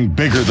only thing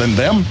bigger than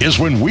them is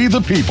when we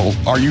the people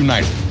are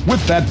united.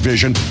 With that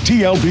vision,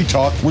 TLB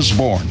Talk was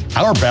born.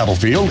 Our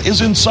battlefield is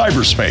in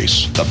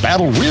cyberspace. The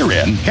battle we're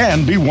in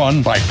can be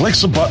won by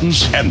clicks of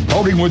buttons and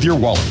voting with your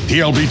wallet.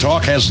 TLB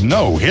Talk has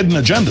no hidden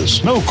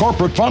agendas, no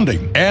corporate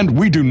funding, and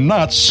we do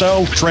not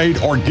sell, trade,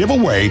 or give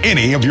away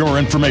any of your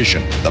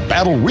information. The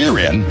battle we're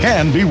in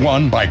can be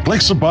won by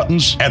clicks of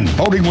buttons and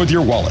voting with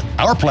your wallet.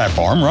 Our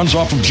platform runs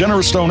off of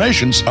generous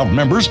donations of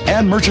members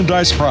and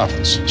merchandise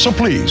profits. So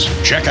please,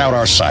 check out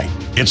our site.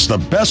 It's the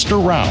best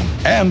around,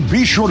 and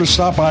be sure to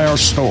stop by our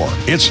store.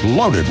 It's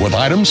loaded with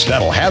items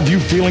that'll have you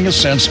feeling a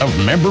sense of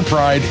member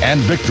pride and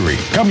victory.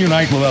 Come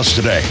unite with us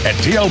today at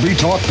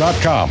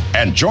TLBTalk.com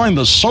and join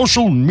the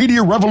social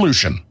media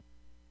revolution.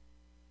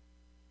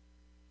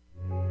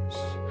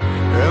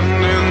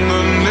 And in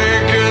the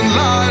naked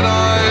light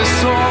I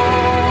saw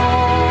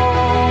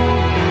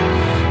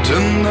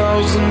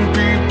 10,000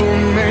 people,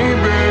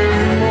 maybe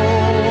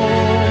more.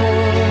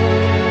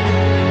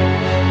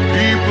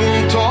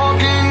 People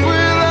talking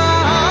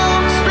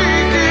without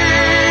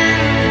speaking.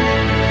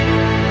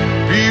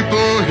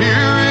 People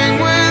hearing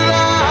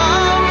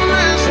without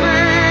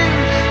listening.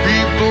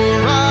 People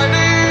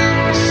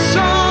writing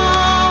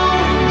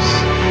songs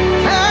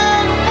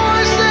and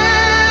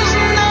voices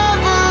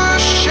never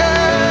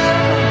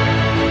shared.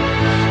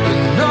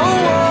 And no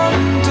one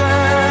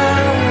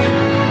dared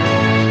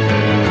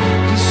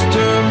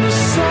disturb the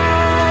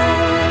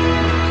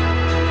sound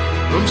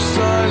of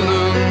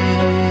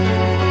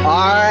silence.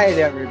 All right,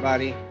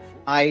 everybody.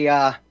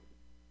 I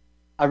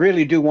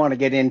really do want to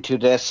get into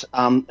this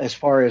as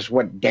far as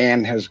what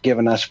Dan has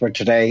given us for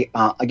today.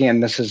 Again,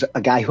 this is a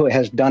guy who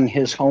has done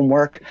his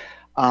homework.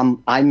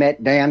 I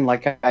met Dan,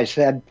 like I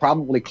said,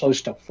 probably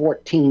close to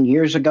 14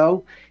 years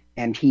ago.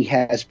 and he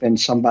has been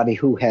somebody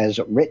who has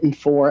written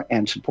for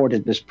and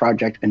supported this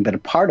project and been a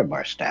part of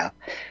our staff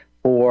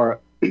for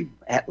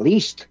at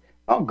least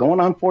going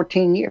on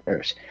 14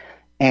 years.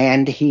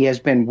 And he has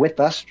been with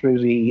us through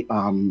the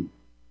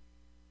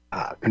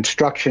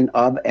construction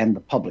of and the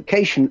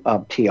publication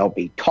of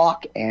TLB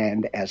Talk.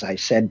 And as I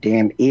said,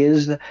 Dan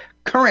is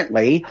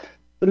currently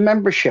the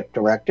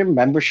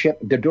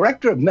the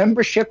director of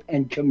membership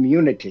and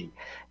community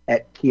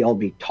at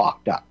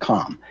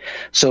TLBTalk.com.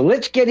 So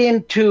let's get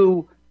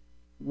into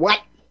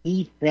what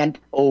he sent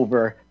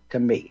over to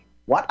me.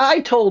 What I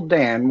told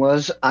Dan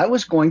was I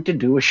was going to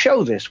do a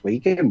show this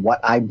week and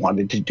what I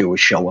wanted to do a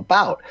show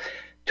about.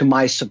 To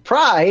my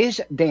surprise,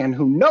 Dan,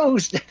 who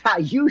knows that I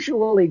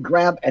usually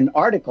grab an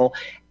article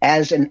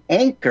as an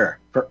anchor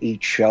for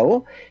each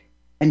show,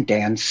 and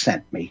Dan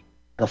sent me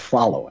the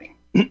following.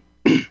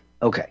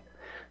 Okay,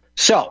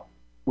 so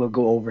we'll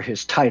go over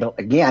his title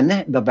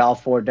again, the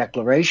Balfour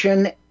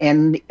Declaration,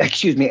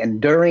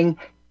 Enduring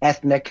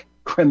Ethnic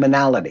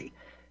Criminality.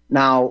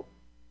 Now,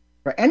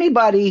 for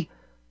anybody,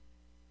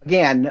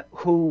 again,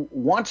 who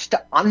wants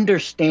to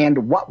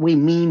understand what we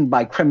mean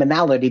by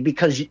criminality,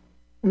 because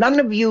none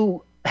of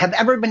you have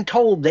ever been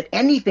told that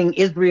anything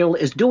Israel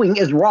is doing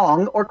is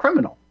wrong or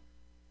criminal.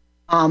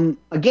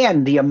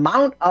 Again, the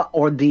amount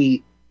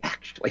the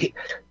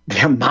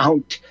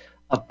amount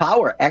of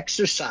power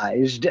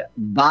exercised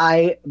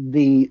by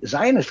the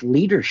Zionist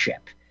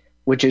leadership,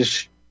 which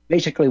is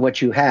basically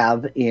what you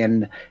have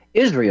in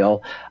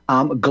Israel,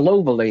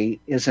 globally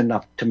is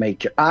enough to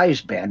make your eyes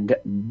bend.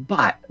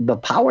 But the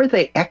power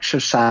they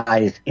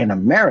exercise in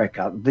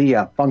America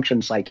via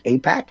functions like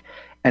AIPAC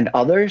and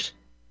others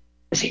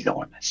is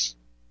enormous.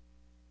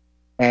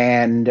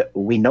 And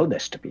we know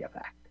this to be a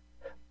fact.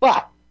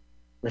 But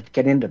let's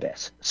get into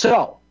this.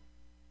 So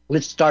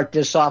let's start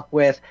this off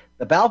with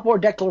the Balfour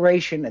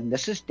Declaration, and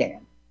this is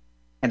Dan.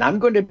 And I'm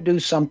going to do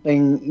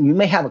something, you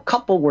may have a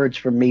couple words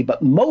from me,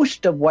 but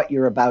most of what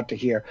you're about to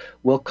hear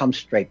will come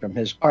straight from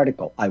his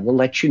article. I will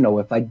let you know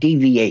if I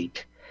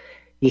deviate.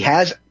 He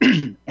has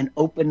an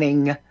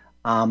opening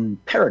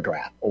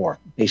paragraph, or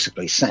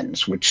basically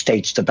sentence, which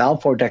states the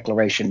Balfour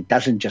Declaration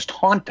doesn't just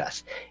haunt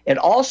us. It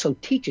also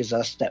teaches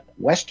us that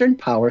Western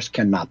powers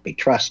cannot be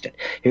trusted.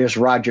 Here's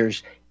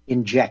Roger's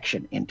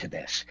injection into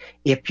this.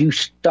 If you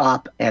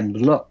stop and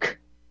look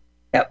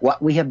at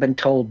what we have been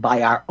told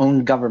by our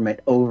own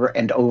government over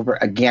and over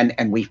again,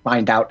 and we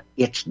find out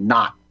it's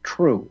not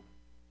true,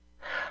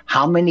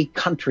 how many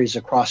countries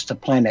across the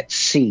planet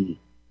see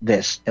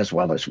this as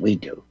well as we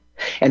do?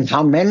 And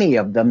how many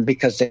of them,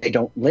 because they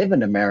don't live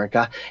in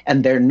America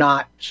and they're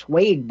not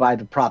swayed by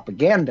the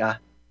propaganda,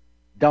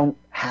 don't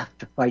have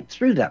to fight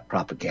through that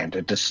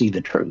propaganda to see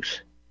the truth?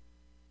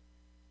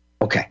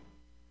 Okay.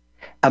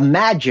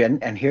 Imagine,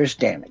 and here's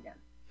Dan again,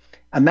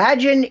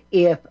 imagine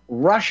if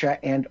Russia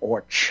and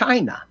or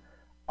China,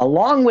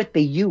 along with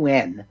the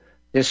UN,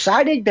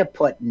 decided to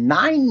put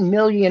 9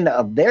 million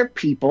of their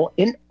people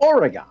in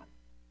Oregon,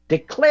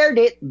 declared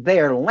it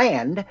their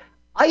land,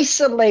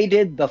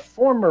 isolated the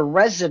former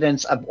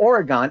residents of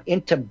Oregon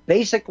into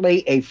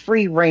basically a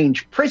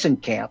free-range prison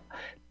camp,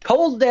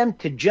 told them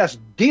to just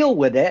deal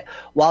with it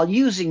while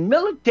using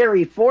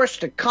military force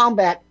to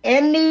combat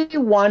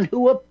anyone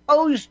who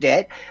opposed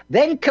it,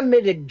 then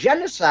committed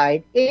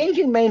genocide,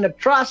 inhumane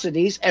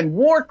atrocities, and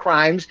war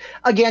crimes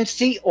against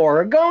the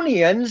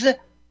Oregonians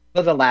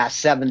for the last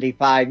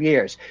 75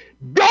 years.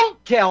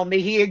 Don't tell me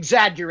he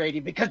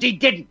exaggerated, because he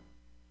didn't.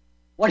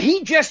 What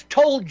he just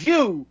told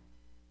you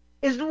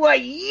is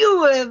what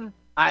you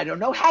have,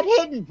 had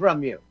hidden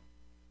from you.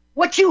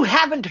 What you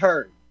haven't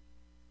heard.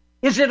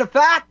 Is it a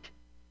fact?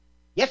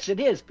 Yes, it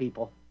is,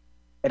 people.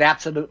 It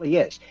absolutely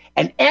is.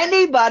 And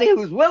anybody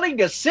who's willing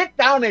to sit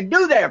down and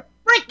do their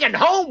freaking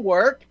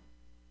homework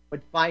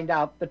would find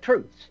out the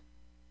truth.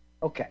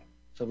 Okay,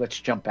 so let's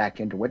jump back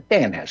into what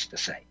Dan has to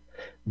say.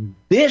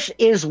 This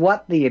is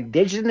what the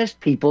indigenous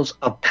peoples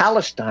of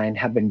Palestine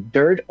have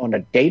endured on a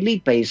daily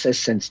basis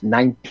since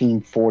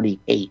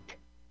 1948.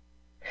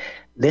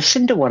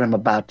 Listen to what I'm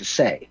about to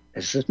say.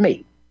 This is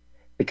me,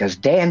 because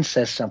Dan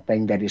says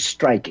something that is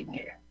striking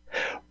here.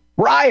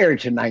 Prior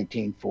to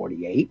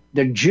 1948,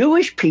 the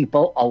Jewish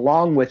people,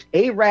 along with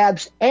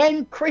Arabs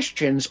and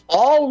Christians,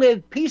 all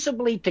lived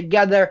peaceably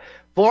together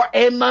for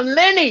a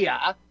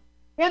millennia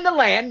in the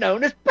land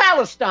known as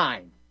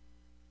Palestine.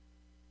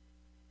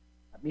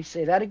 Let me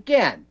say that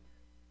again.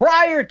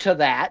 Prior to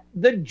that,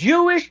 the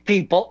Jewish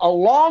people,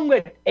 along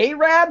with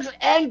Arabs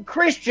and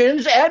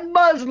Christians and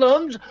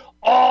Muslims,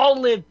 all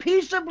lived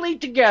peaceably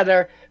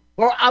together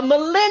for a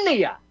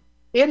millennia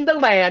in the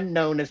land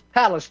known as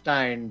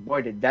Palestine.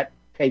 Boy, did that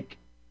take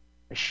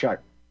a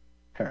sharp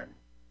turn.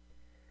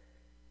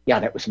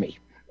 Yeah, that was me.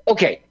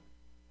 Okay.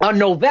 On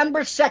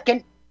November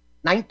 2nd,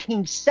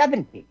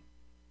 1970,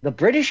 the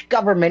British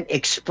government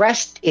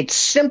expressed its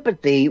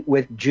sympathy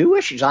with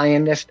Jewish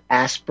Zionist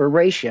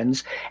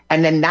aspirations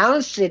and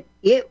announced that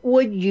it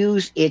would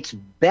use its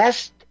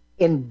best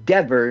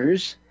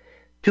endeavors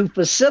to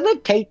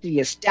facilitate the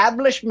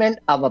establishment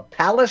of a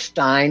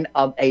Palestine,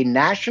 of a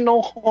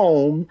national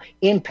home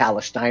in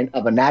Palestine,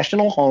 of a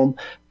national home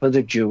for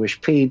the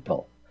Jewish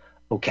people.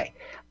 Okay,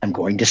 I'm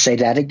going to say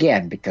that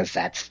again because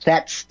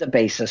that's the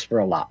basis for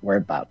a lot we're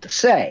about to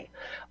say.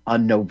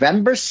 On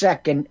November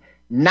 2nd,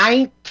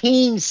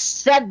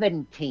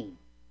 1917,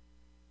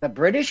 the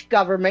British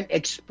government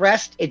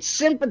expressed its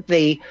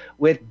sympathy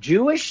with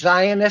Jewish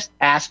Zionist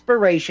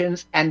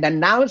aspirations and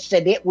announced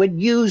that it would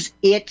use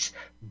its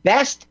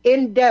best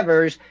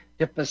endeavors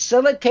to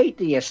facilitate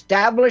the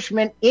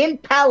establishment in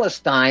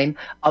Palestine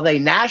of a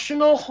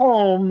national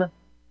home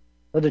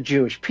for the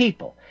Jewish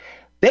people.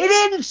 They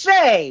didn't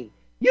say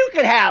you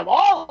could have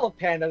all of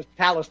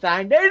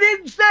Palestine. They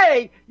didn't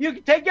say you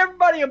could take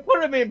everybody and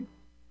put them in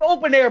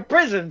open-air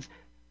prisons.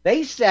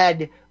 They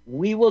said,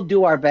 we will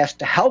do our best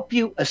to help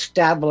you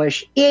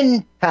establish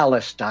in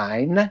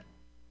Palestine,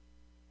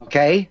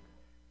 okay,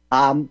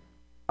 a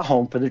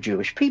home for the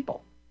Jewish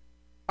people.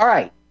 All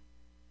right.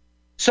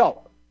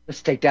 So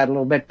let's take that a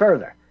little bit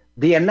further.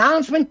 The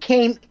announcement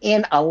came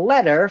in a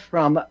letter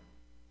from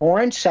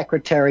Foreign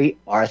Secretary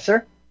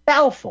Arthur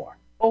Balfour.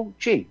 Oh,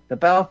 gee, the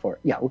Balfour.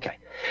 Yeah, okay.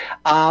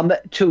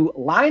 To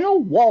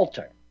Lionel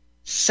Walter,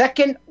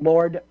 second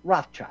Lord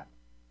Rothschild,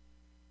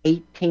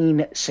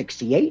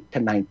 1868 to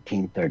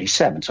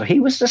 1937. So he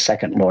was the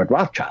second Lord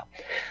Rothschild,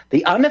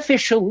 the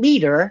unofficial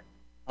leader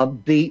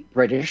of the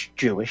British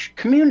Jewish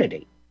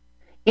community.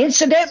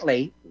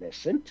 Incidentally,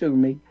 listen to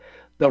me,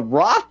 the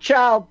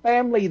Rothschild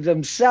family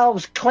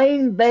themselves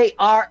claim they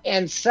are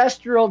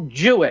ancestral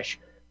Jewish,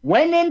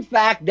 when in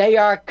fact they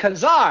are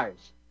Khazars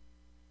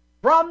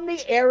from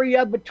the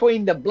area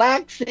between the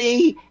Black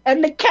Sea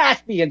and the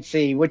Caspian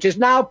Sea, which is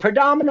now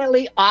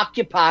predominantly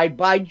occupied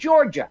by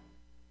Georgia.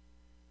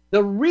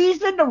 The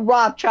reason the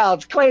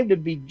Rothschilds claim to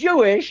be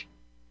Jewish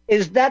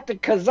is that the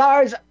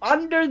Khazars,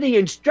 under the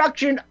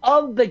instruction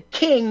of the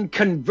king,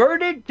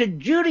 converted to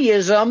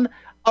Judaism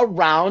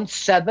around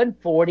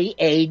 740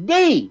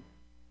 A.D.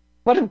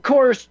 But of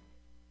course,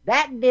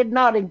 that did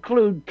not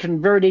include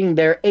converting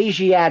their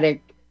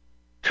Asiatic,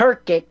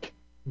 Turkic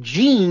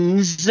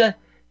genes to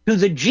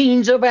the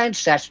genes of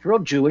ancestral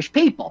Jewish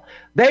people.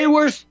 They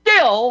were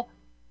still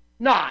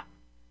not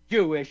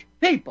Jewish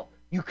people.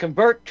 You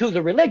convert to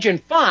the religion,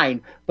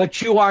 fine,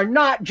 but you are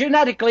not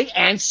genetically,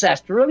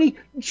 ancestrally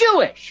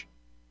Jewish.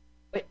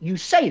 But you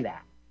say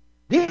that.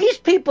 These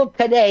people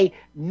today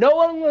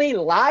knowingly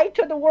lie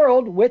to the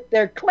world with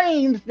their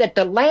claims that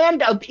the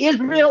land of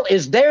Israel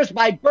is theirs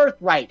by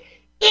birthright.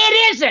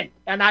 It isn't,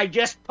 and I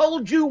just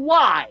told you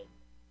why.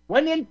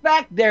 When in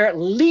fact their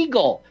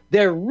legal,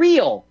 their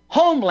real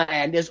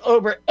homeland is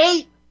over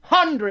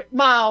 800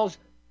 miles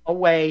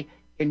away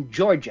in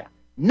Georgia,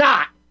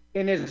 not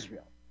in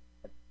Israel.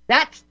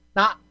 That's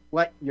not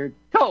what you're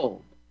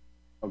told,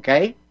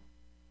 okay?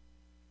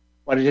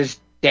 What does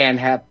Dan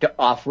have to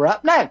offer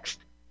up next?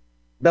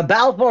 The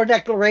Balfour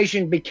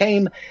Declaration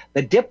became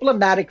the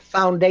diplomatic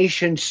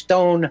foundation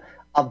stone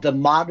of the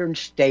modern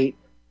state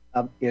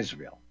of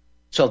Israel.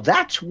 So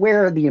that's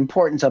where the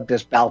importance of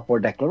this Balfour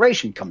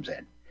Declaration comes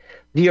in.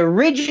 The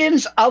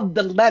origins of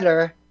the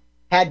letter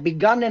had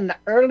begun in the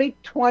early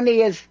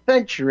 20th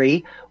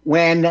century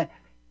when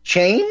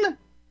Chaim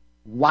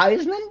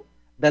Weizmann,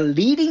 the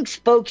leading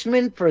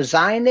spokesman for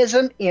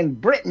Zionism in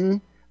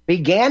Britain,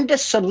 began to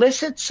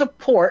solicit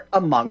support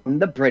among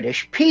the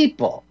British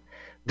people.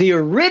 The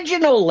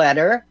original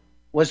letter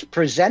was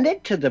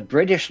presented to the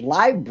British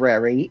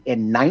Library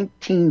in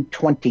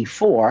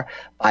 1924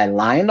 by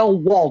Lionel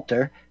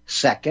Walter,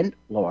 second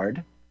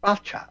Lord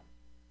Rothschild.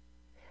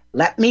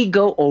 Let me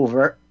go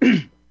over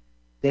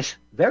this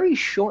very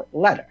short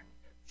letter.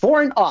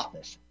 Foreign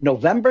Office,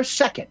 November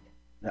 2nd.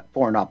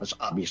 Foreign Office,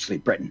 obviously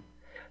Britain.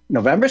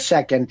 November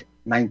 2nd,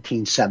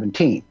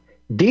 1917.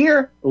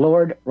 Dear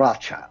Lord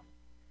Rothschild,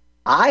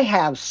 I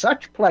have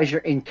such pleasure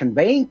in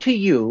conveying to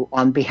you,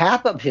 on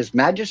behalf of His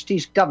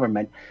Majesty's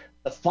government,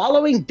 the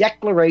following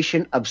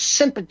declaration of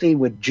sympathy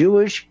with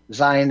Jewish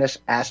Zionist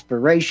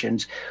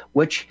aspirations,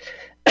 which,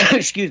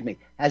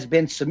 has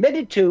been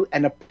submitted to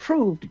and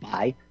approved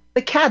by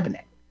the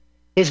Cabinet.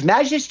 His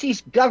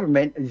Majesty's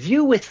government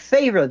view with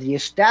favor the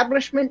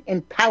establishment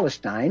in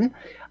Palestine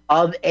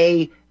of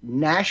a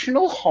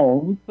national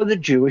home for the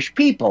Jewish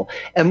people,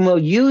 and will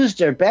use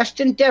their best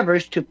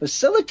endeavors to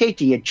facilitate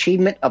the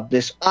achievement of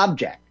this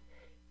object.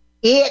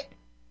 It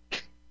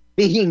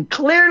being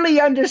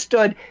clearly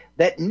understood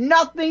that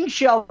nothing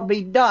shall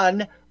be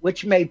done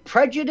which may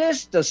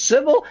prejudice the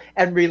civil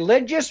and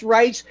religious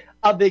rights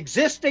of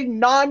existing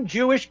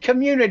non-Jewish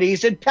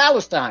communities in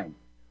Palestine,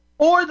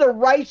 or the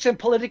rights and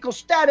political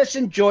status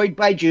enjoyed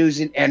by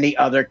Jews in any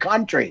other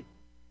country.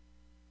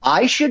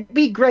 I should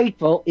be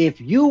grateful if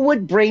you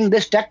would bring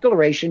this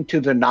declaration to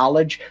the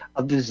knowledge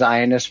of the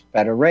Zionist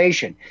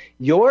Federation.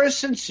 Yours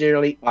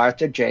sincerely,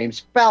 Arthur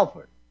James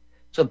Balfour.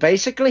 So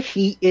basically,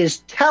 he is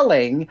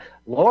telling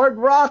Lord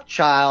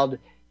Rothschild,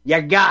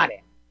 you got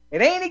it.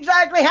 It ain't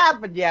exactly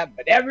happened yet,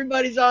 but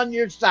everybody's on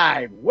your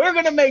side. We're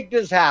going to make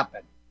this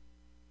happen.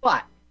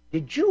 But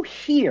did you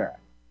hear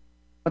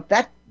what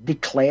that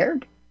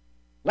declared?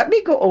 Let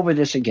me go over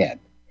this again.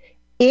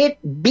 It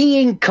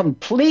being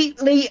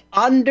completely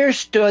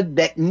understood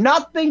that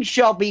nothing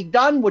shall be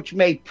done which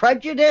may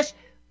prejudice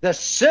the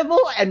civil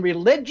and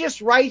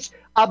religious rights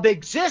of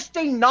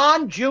existing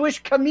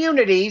non-Jewish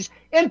communities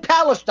in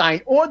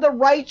Palestine or the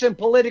rights and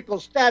political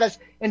status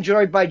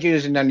enjoyed by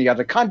Jews in any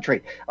other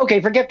country.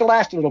 Okay, forget the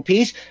last little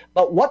piece,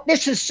 but what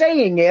this is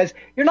saying is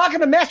you're not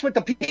going to mess with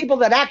the people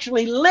that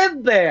actually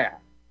live there.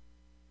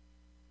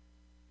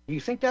 Do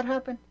you think that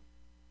happened?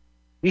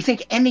 Do you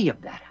think any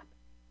of that happened?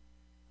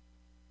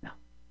 No.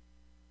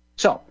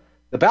 So,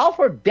 the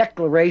Balfour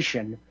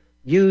Declaration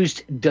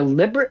used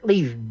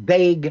deliberately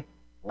vague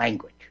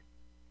language.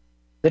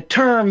 The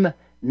term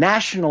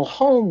national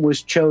home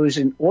was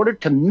chosen in order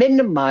to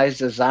minimize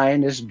the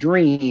Zionist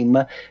dream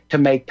to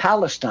make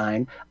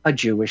Palestine a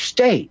Jewish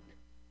state.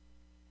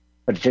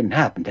 But it didn't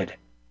happen, did it?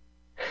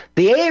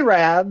 The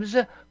Arabs,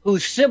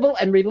 whose civil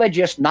and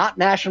religious, not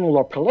national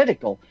or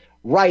political,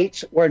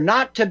 rights were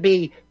not to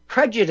be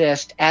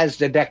prejudiced, as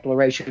the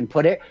Declaration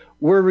put it,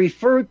 were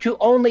referred to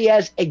only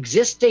as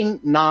existing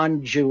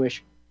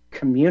non-Jewish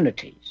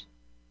communities.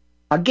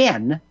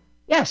 Again,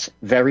 yes,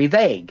 very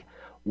vague.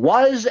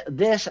 Was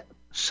this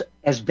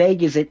as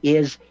vague as it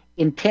is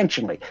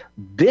intentionally?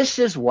 This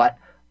is what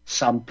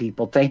some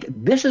people think.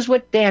 This is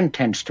what Dan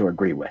tends to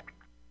agree with.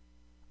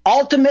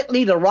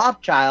 Ultimately, the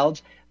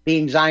Rothschilds,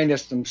 being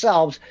Zionists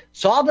themselves,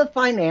 saw the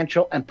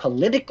financial and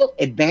political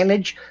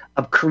advantage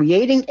of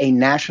creating a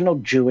national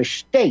Jewish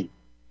state.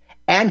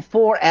 And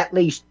for at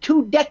least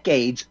 2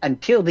 decades,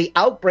 until the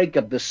outbreak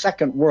of the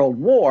Second World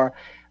War,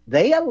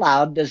 they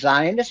allowed the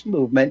Zionist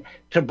movement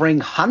to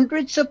bring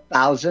hundreds of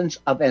thousands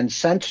of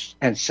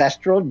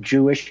ancestral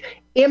Jewish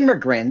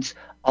immigrants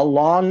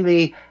along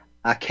the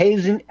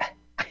Akezian,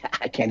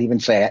 I can't even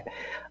say it,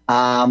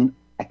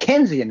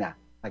 Akenzian,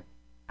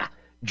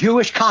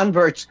 Jewish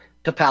converts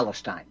to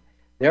Palestine.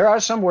 There are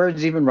some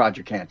words even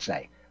Roger can't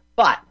say.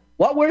 But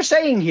what we're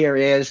saying here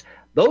is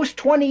those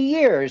 20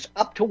 years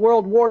up to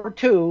World War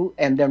II,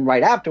 and then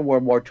right after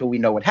World War II, we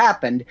know what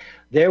happened,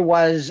 there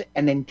was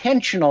an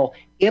intentional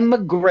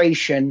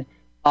immigration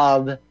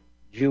of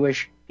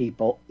Jewish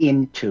people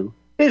into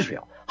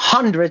Israel.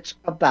 Hundreds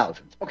of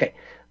thousands. Okay,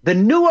 the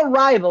new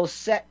arrivals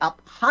set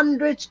up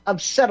hundreds of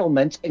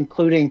settlements,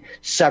 including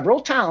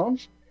several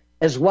towns,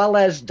 as well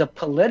as the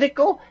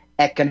political,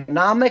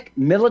 economic,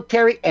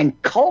 military,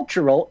 and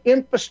cultural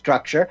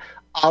infrastructure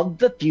of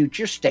the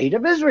future state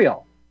of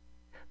Israel.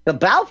 The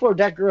Balfour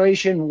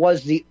Declaration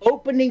was the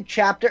opening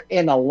chapter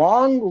in a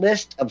long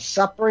list of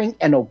suffering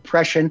and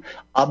oppression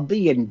of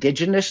the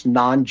indigenous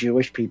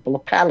non-Jewish people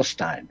of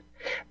Palestine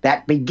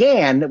that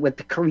began with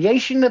the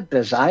creation of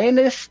the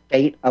Zionist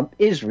state of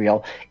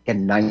Israel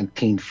in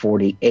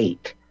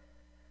 1948.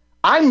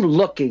 I'm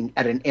looking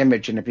at an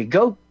image, and if you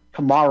go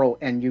tomorrow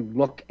and you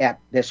look at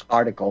this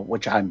article,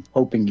 which I'm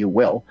hoping you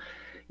will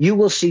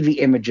see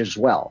the image as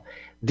well.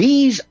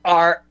 These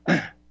are,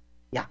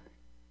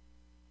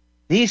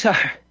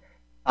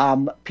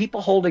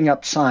 people holding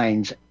up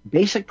signs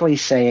basically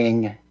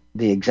saying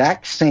the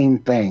exact same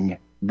thing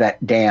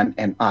that Dan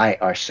and I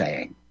are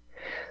saying.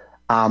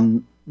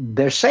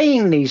 They're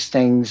saying these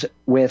things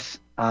with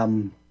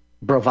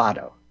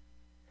bravado.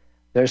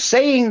 They're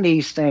saying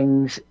these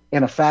things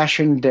in a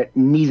fashion that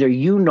neither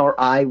you nor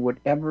I would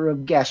ever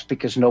have guessed,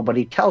 because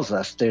nobody tells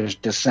us there's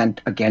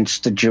dissent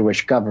against the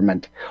Jewish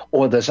government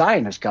or the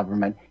Zionist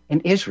government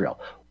in Israel.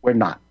 We're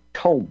not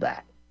told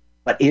that.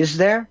 But is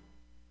there?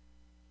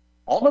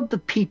 All of the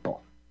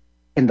people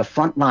in the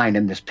front line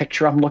in this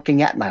picture I'm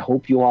looking at, and I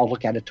hope you all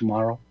look at it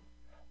tomorrow,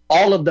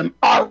 all of them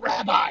are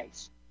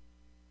rabbis.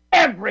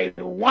 Every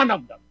one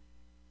of them.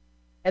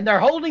 And they're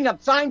holding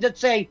up signs that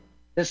say,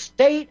 the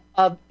state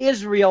of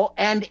Israel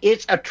and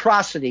its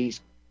atrocities.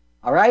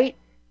 All right?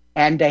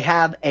 And they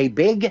have a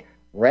big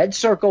red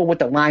circle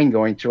with a line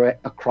going through it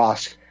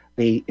across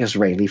the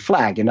Israeli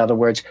flag. In other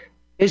words,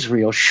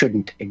 Israel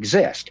shouldn't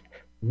exist.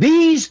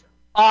 These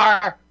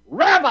are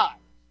rabbis.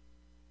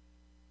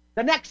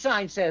 The next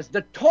sign says,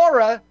 the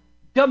Torah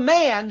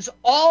demands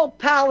all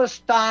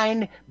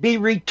Palestine be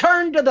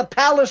returned to the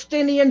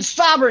Palestinian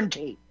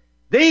sovereignty.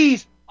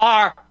 These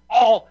are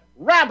all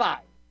rabbis.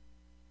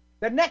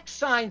 The next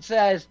sign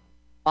says,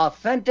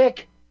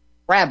 authentic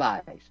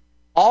rabbis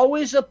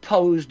always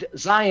opposed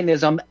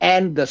Zionism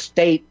and the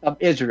state of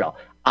Israel.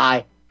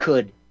 I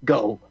could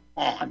go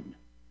on.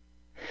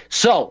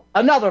 So,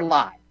 another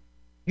lie.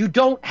 You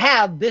don't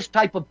have this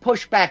type of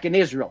pushback in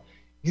Israel.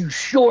 You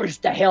sure as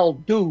the hell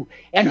do.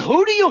 And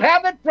who do you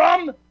have it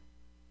from?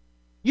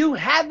 You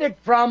have it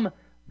from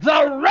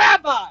the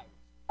rabbis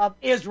of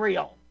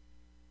Israel.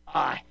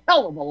 A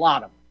hell of a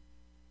lot of them.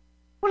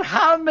 But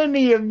how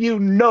many of you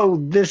know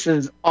this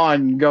is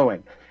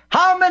ongoing?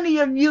 How many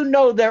of you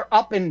know they're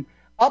up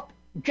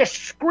just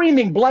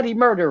screaming bloody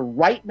murder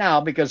right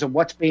now because of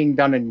what's being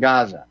done in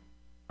Gaza?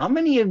 How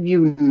many of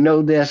you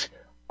know this,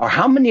 or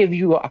how many of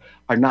you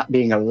are not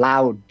being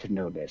allowed to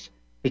know this?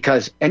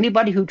 Because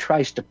anybody who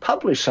tries to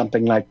publish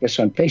something like this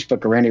on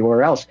Facebook or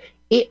anywhere else,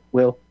 it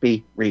will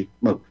be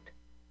removed.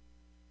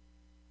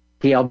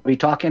 TLB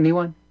talk,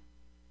 anyone?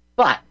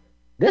 But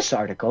This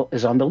article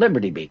is on the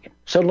Liberty Beacon.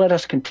 So let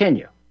us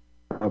continue.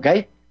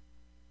 Okay?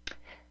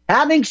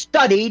 Having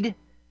studied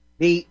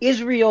the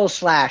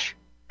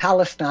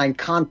Israel/Palestine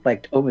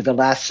conflict over the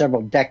last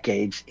several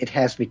decades, it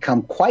has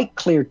become quite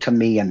clear to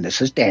me, and this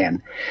is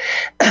Dan,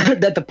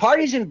 that the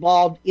parties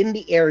involved in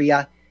the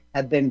area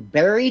have been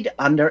buried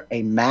under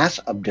a mass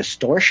of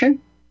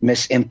distortion,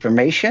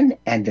 misinformation,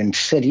 and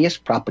insidious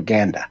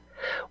propaganda,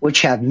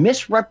 which have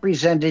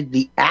misrepresented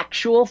the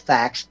actual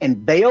facts and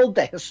veiled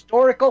the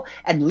historical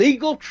and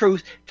legal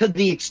truth to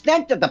the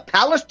extent that the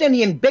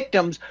Palestinian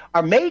victims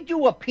are made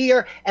to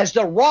appear as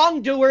the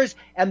wrongdoers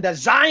and the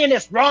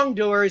Zionist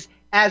wrongdoers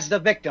as the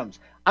victims.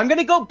 I'm going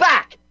to go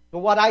back to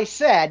what I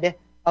said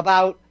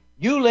about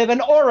you live in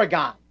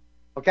Oregon,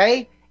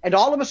 okay? And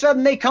all of a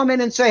sudden they come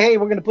in and say, hey,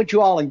 we're going to put you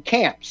all in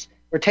camps.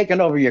 We're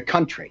taking over your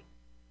country.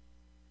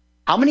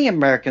 How many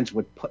Americans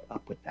would put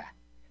up with that?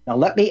 Now,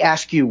 let me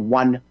ask you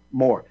one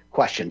more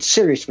question.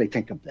 Seriously,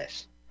 think of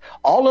this.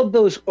 All of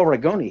those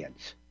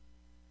Oregonians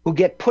who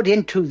get put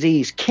into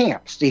these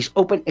camps, these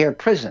open-air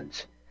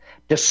prisons,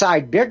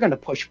 decide they're going to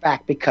push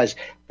back because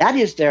that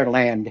is their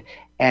land,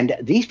 and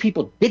these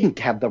people didn't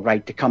have the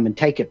right to come and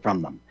take it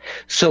from them.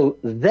 So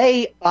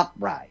they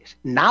uprise.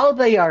 Now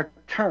they are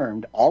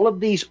termed, all of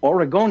these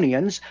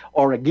Oregonians,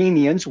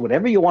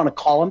 whatever you want to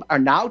call them, are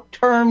now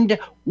termed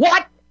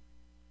what?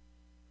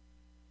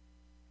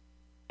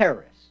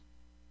 Terrorists.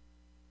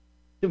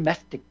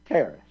 Domestic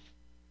terrorists.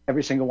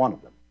 Every single one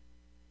of them.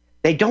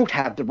 They don't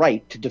have the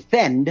right to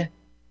defend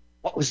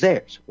what was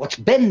theirs, what's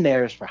been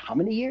theirs for how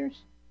many years?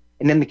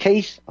 And in the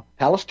case of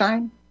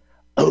Palestine,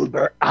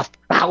 over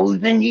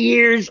 1,000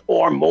 years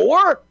or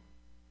more?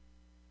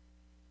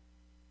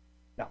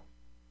 No.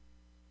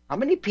 How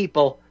many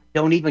people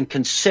don't even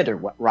consider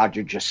what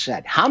Roger just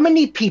said? How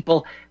many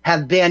people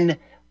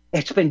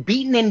it's been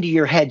beaten into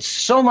your head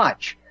so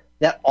much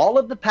that all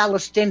of the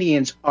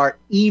Palestinians are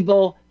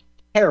evil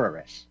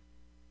terrorists?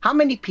 How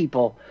many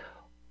people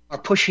are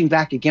pushing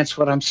back against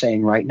what I'm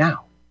saying right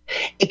now?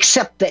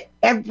 Except that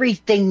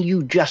everything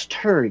you just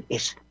heard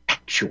is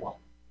factual.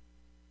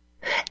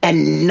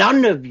 And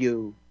none of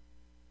you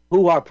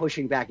who are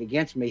pushing back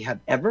against me have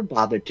ever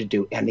bothered to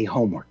do any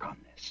homework on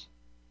this.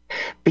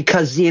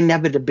 Because the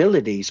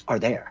inevitabilities are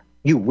there.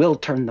 You will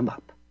turn them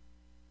up.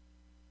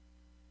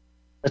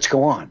 Let's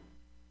go on.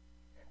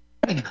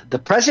 The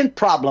present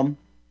problem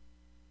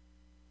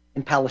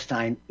in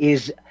Palestine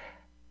is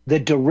the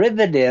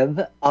derivative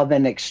of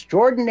an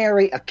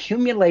extraordinary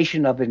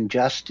accumulation of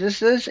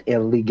injustices,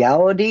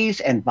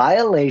 illegalities, and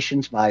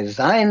violations by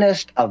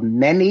Zionists of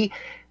many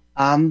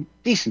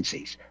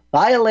decencies,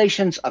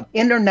 violations of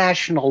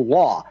international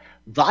law,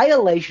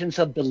 violations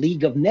of the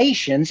League of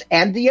Nations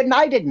and the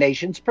United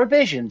Nations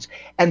provisions,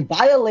 and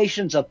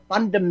violations of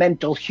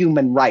fundamental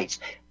human rights.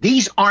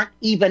 These aren't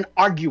even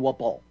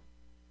arguable.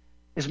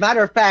 As a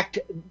matter of fact,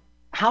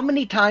 how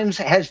many times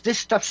has this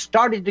stuff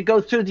started to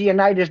go through the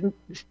United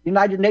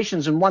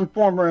Nations in one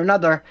form or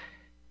another,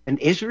 and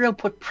Israel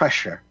put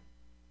pressure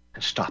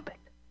to stop it?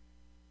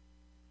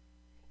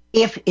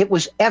 If it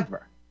was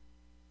ever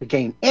to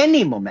gain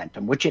any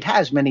momentum, which it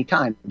has many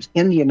times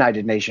in the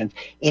United Nations,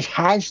 it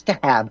has to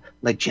have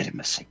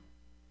legitimacy.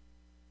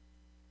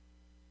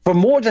 For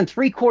more than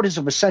 3/4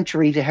 of a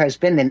century, there has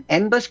been an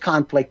endless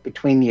conflict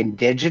between the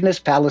indigenous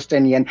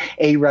Palestinian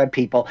Arab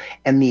people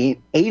and the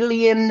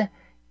alien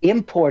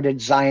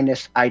imported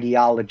Zionist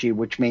ideology,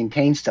 which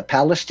maintains the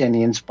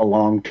Palestinians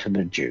belong to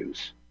the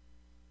Jews.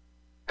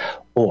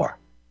 Or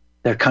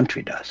their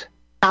country does.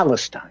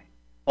 Palestine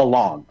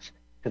belongs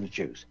to the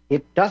Jews.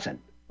 It doesn't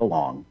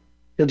belong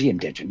to the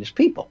indigenous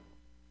people.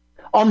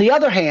 On the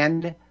other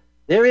hand,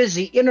 there is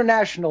the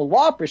international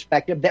law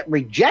perspective that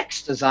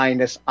rejects the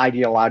Zionist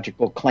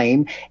ideological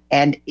claim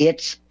and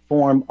its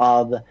form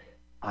of,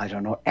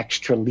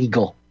 extra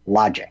legal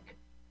logic.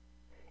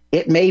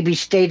 It may be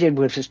stated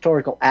with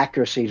historical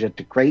accuracy that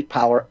the great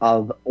power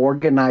of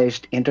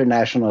organized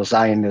international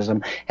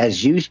Zionism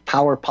has used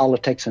power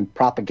politics and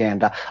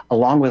propaganda,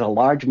 along with a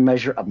large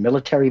measure of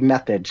military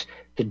methods,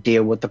 to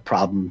deal with the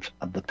problems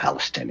of the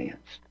Palestinians.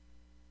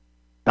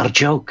 Not a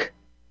joke.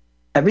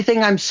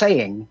 Everything I'm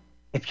saying,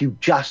 if you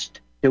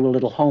just do a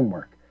little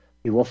homework,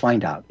 you will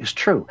find out is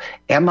true.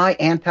 Am I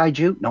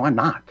anti-Jew? No, I'm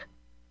not.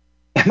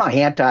 Am I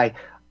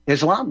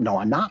anti-Islam? No,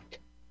 I'm not.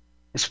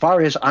 As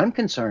far as I'm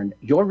concerned,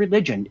 your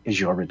religion is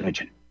your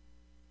religion.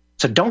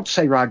 So don't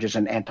say Roger's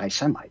an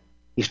anti-Semite.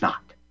 He's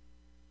not.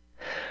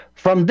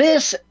 From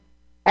this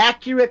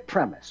accurate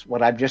premise,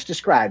 what I've just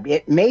described,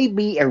 it may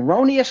be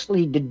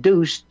erroneously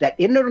deduced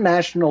that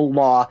international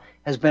law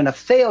has been a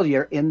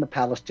failure in the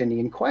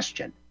Palestinian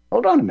question.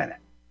 Hold on a minute.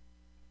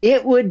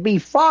 It would be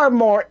far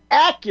more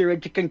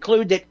accurate to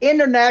conclude that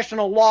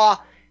international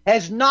law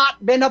has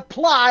not been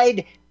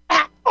applied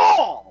at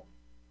all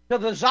to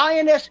the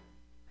Zionist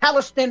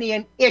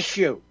Palestinian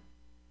issue.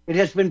 It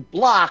has been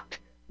blocked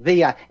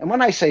via, and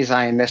when I say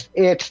Zionist,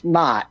 it's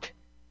not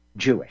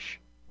Jewish,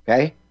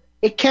 okay?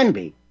 It can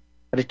be,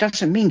 but it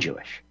doesn't mean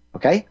Jewish,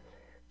 okay?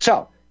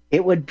 So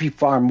it would be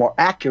far more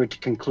accurate to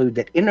conclude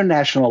that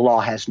international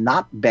law has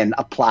not been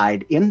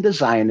applied in the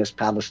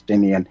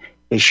Zionist-Palestinian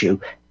issue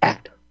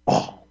at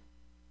all.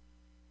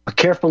 A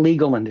careful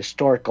legal and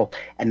historical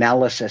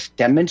analysis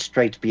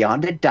demonstrates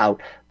beyond a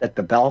doubt that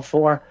the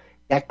Balfour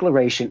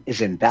Declaration is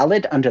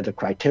invalid under the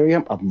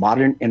criterion of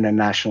modern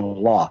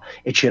international law.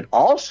 It should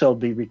also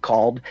be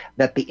recalled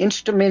that the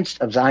instruments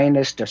of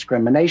Zionist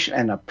discrimination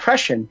and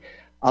oppression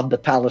of the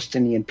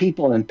Palestinian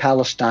people in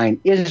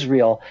Palestine,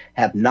 Israel,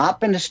 have not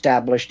been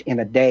established in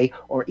a day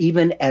or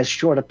even as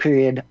short a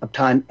period of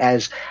time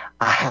as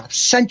a half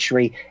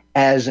century,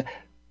 as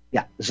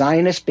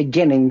Zionist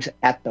beginnings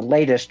at the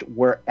latest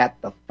were at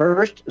the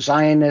first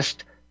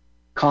Zionist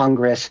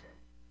Congress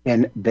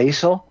in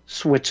Basel,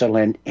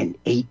 Switzerland in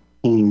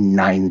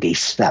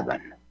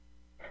 1897.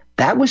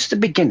 That was the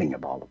beginning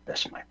of all of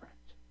this, my friends.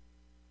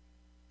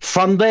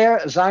 From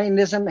there,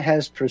 Zionism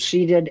has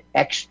proceeded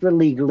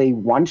extra-legally,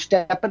 one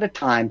step at a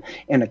time,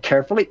 in a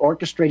carefully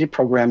orchestrated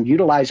program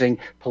utilizing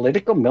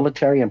political,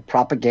 military, and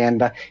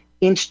propaganda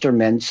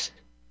instruments,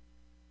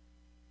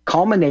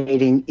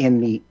 culminating in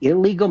the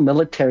illegal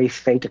military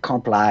fait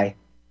accompli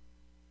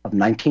of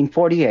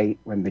 1948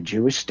 when the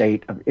Jewish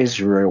state of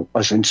Israel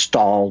was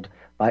installed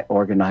by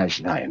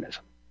organized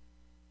Zionism.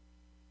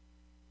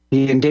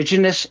 The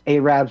indigenous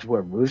Arabs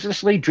were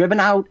ruthlessly driven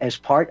out as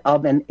part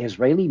of an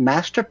Israeli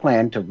master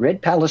plan to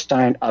rid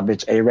Palestine of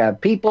its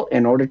Arab people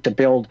in order to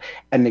build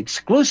an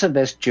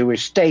exclusivist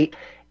Jewish state,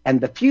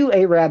 and the few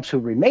Arabs who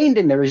remained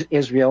in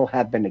Israel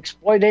have been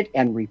exploited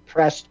and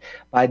repressed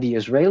by the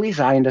Israeli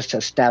Zionist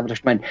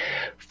establishment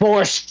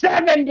for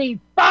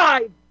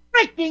 75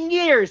 freaking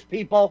years,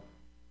 people.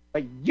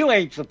 But you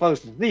ain't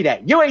supposed to see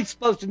that. You ain't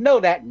supposed to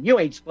know that, and you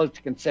ain't supposed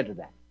to consider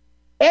that.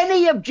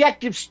 Any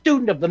objective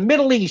student of the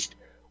Middle East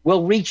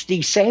will reach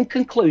these same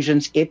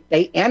conclusions if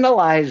they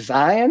analyze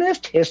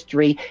Zionist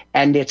history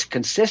and its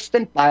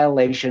consistent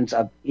violations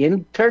of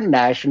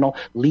international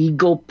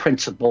legal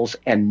principles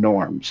and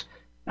norms.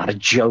 Not a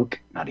joke,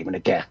 not even a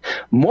guess.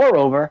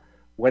 Moreover,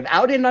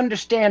 without an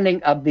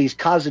understanding of these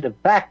causative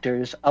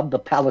factors of the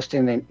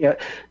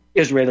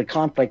Palestinian-Israeli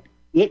conflict,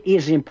 it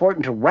is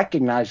important to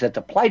recognize that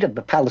the plight of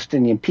the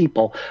Palestinian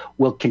people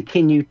will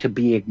continue to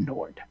be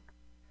ignored.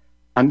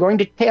 I'm going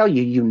to tell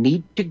you, you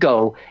need to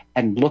go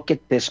and look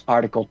at this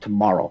article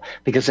tomorrow,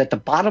 because at the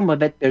bottom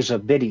of it, there's a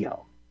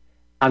video.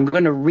 I'm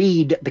going to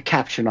read the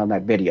caption on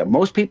that video.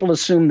 Most people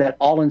assume that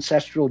all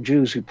ancestral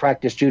Jews who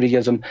practice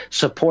Judaism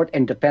support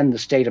and defend the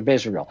state of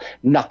Israel.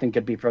 Nothing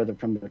could be further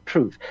from the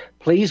truth.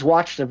 Please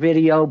watch the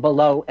video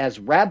below as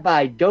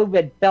Rabbi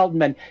David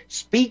Feldman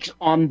speaks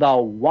on the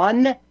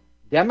One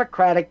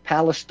Democratic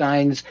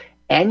Palestine's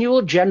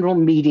annual general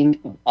meeting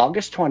of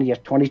August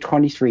 20th,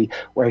 2023,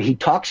 where he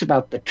talks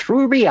about the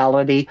true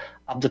reality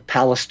of the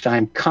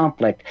Palestine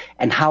conflict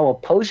and how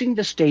opposing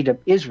the state of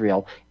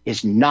Israel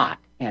is not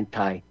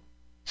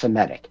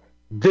anti-Semitic.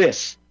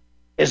 This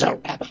is a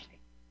rabbi,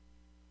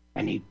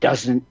 and he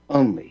doesn't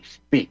only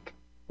speak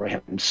for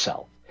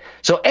himself.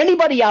 So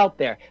anybody out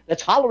there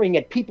that's hollering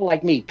at people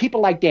like me,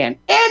 people like Dan,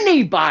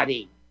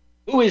 anybody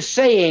who is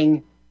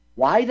saying,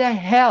 why the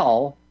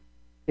hell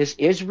is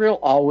Israel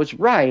always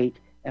right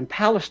and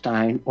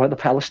Palestine or the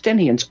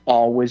Palestinians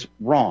always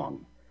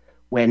wrong,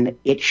 when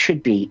it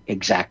should be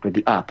exactly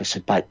the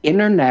opposite? By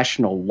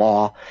international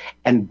law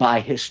and by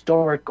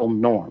historical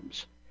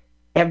norms,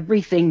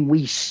 everything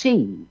we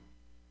see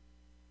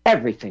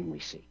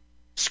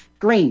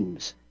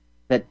screams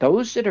that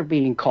those that are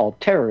being called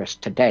terrorists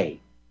today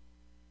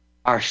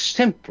are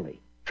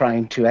simply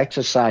trying to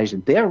exercise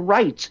their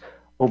rights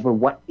over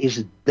what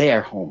is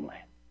their homeland,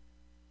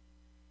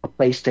 a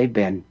place they've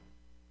been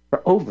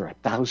for over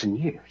 1,000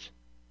 years.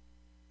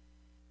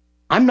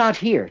 I'm not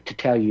here to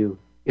tell you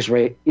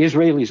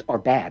Israelis are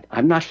bad.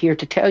 I'm not here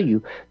to tell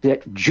you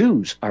that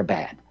Jews are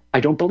bad. I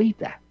don't believe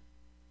that.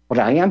 What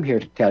I am here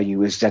to tell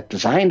you is that the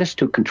Zionists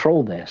who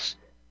control this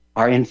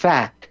are in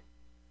fact,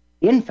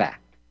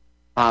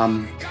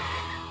 I'll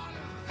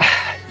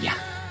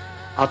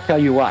tell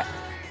you what.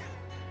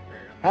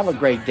 Have a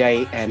great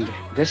day, and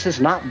this has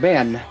not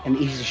been an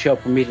easy show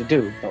for me to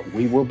do, but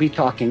we will be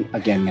talking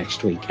again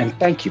next week, and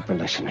thank you for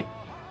listening.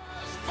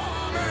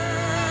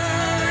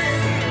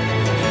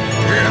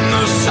 In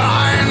the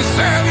signs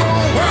and the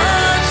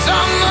words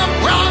on the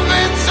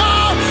prophets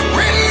are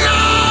written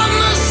on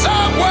the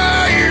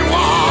subway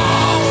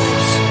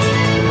walls,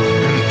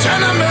 in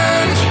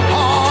tenement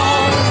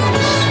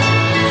halls,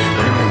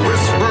 and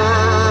whispered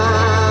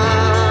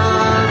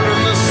in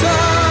the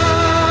sound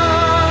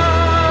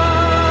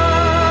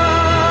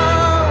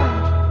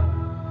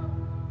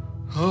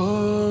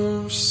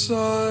of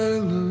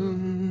silence.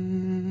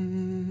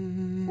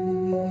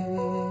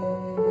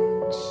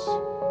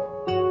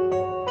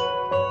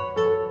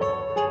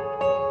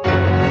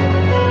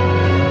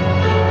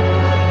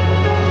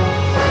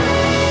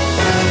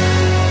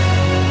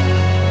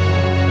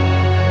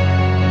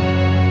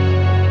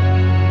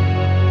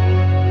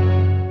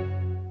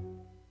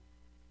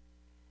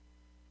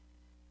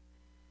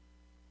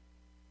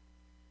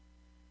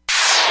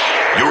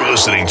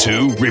 Listening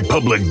to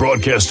Republic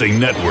Broadcasting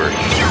Network.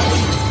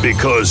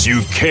 Because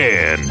you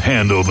can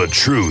handle the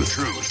truth.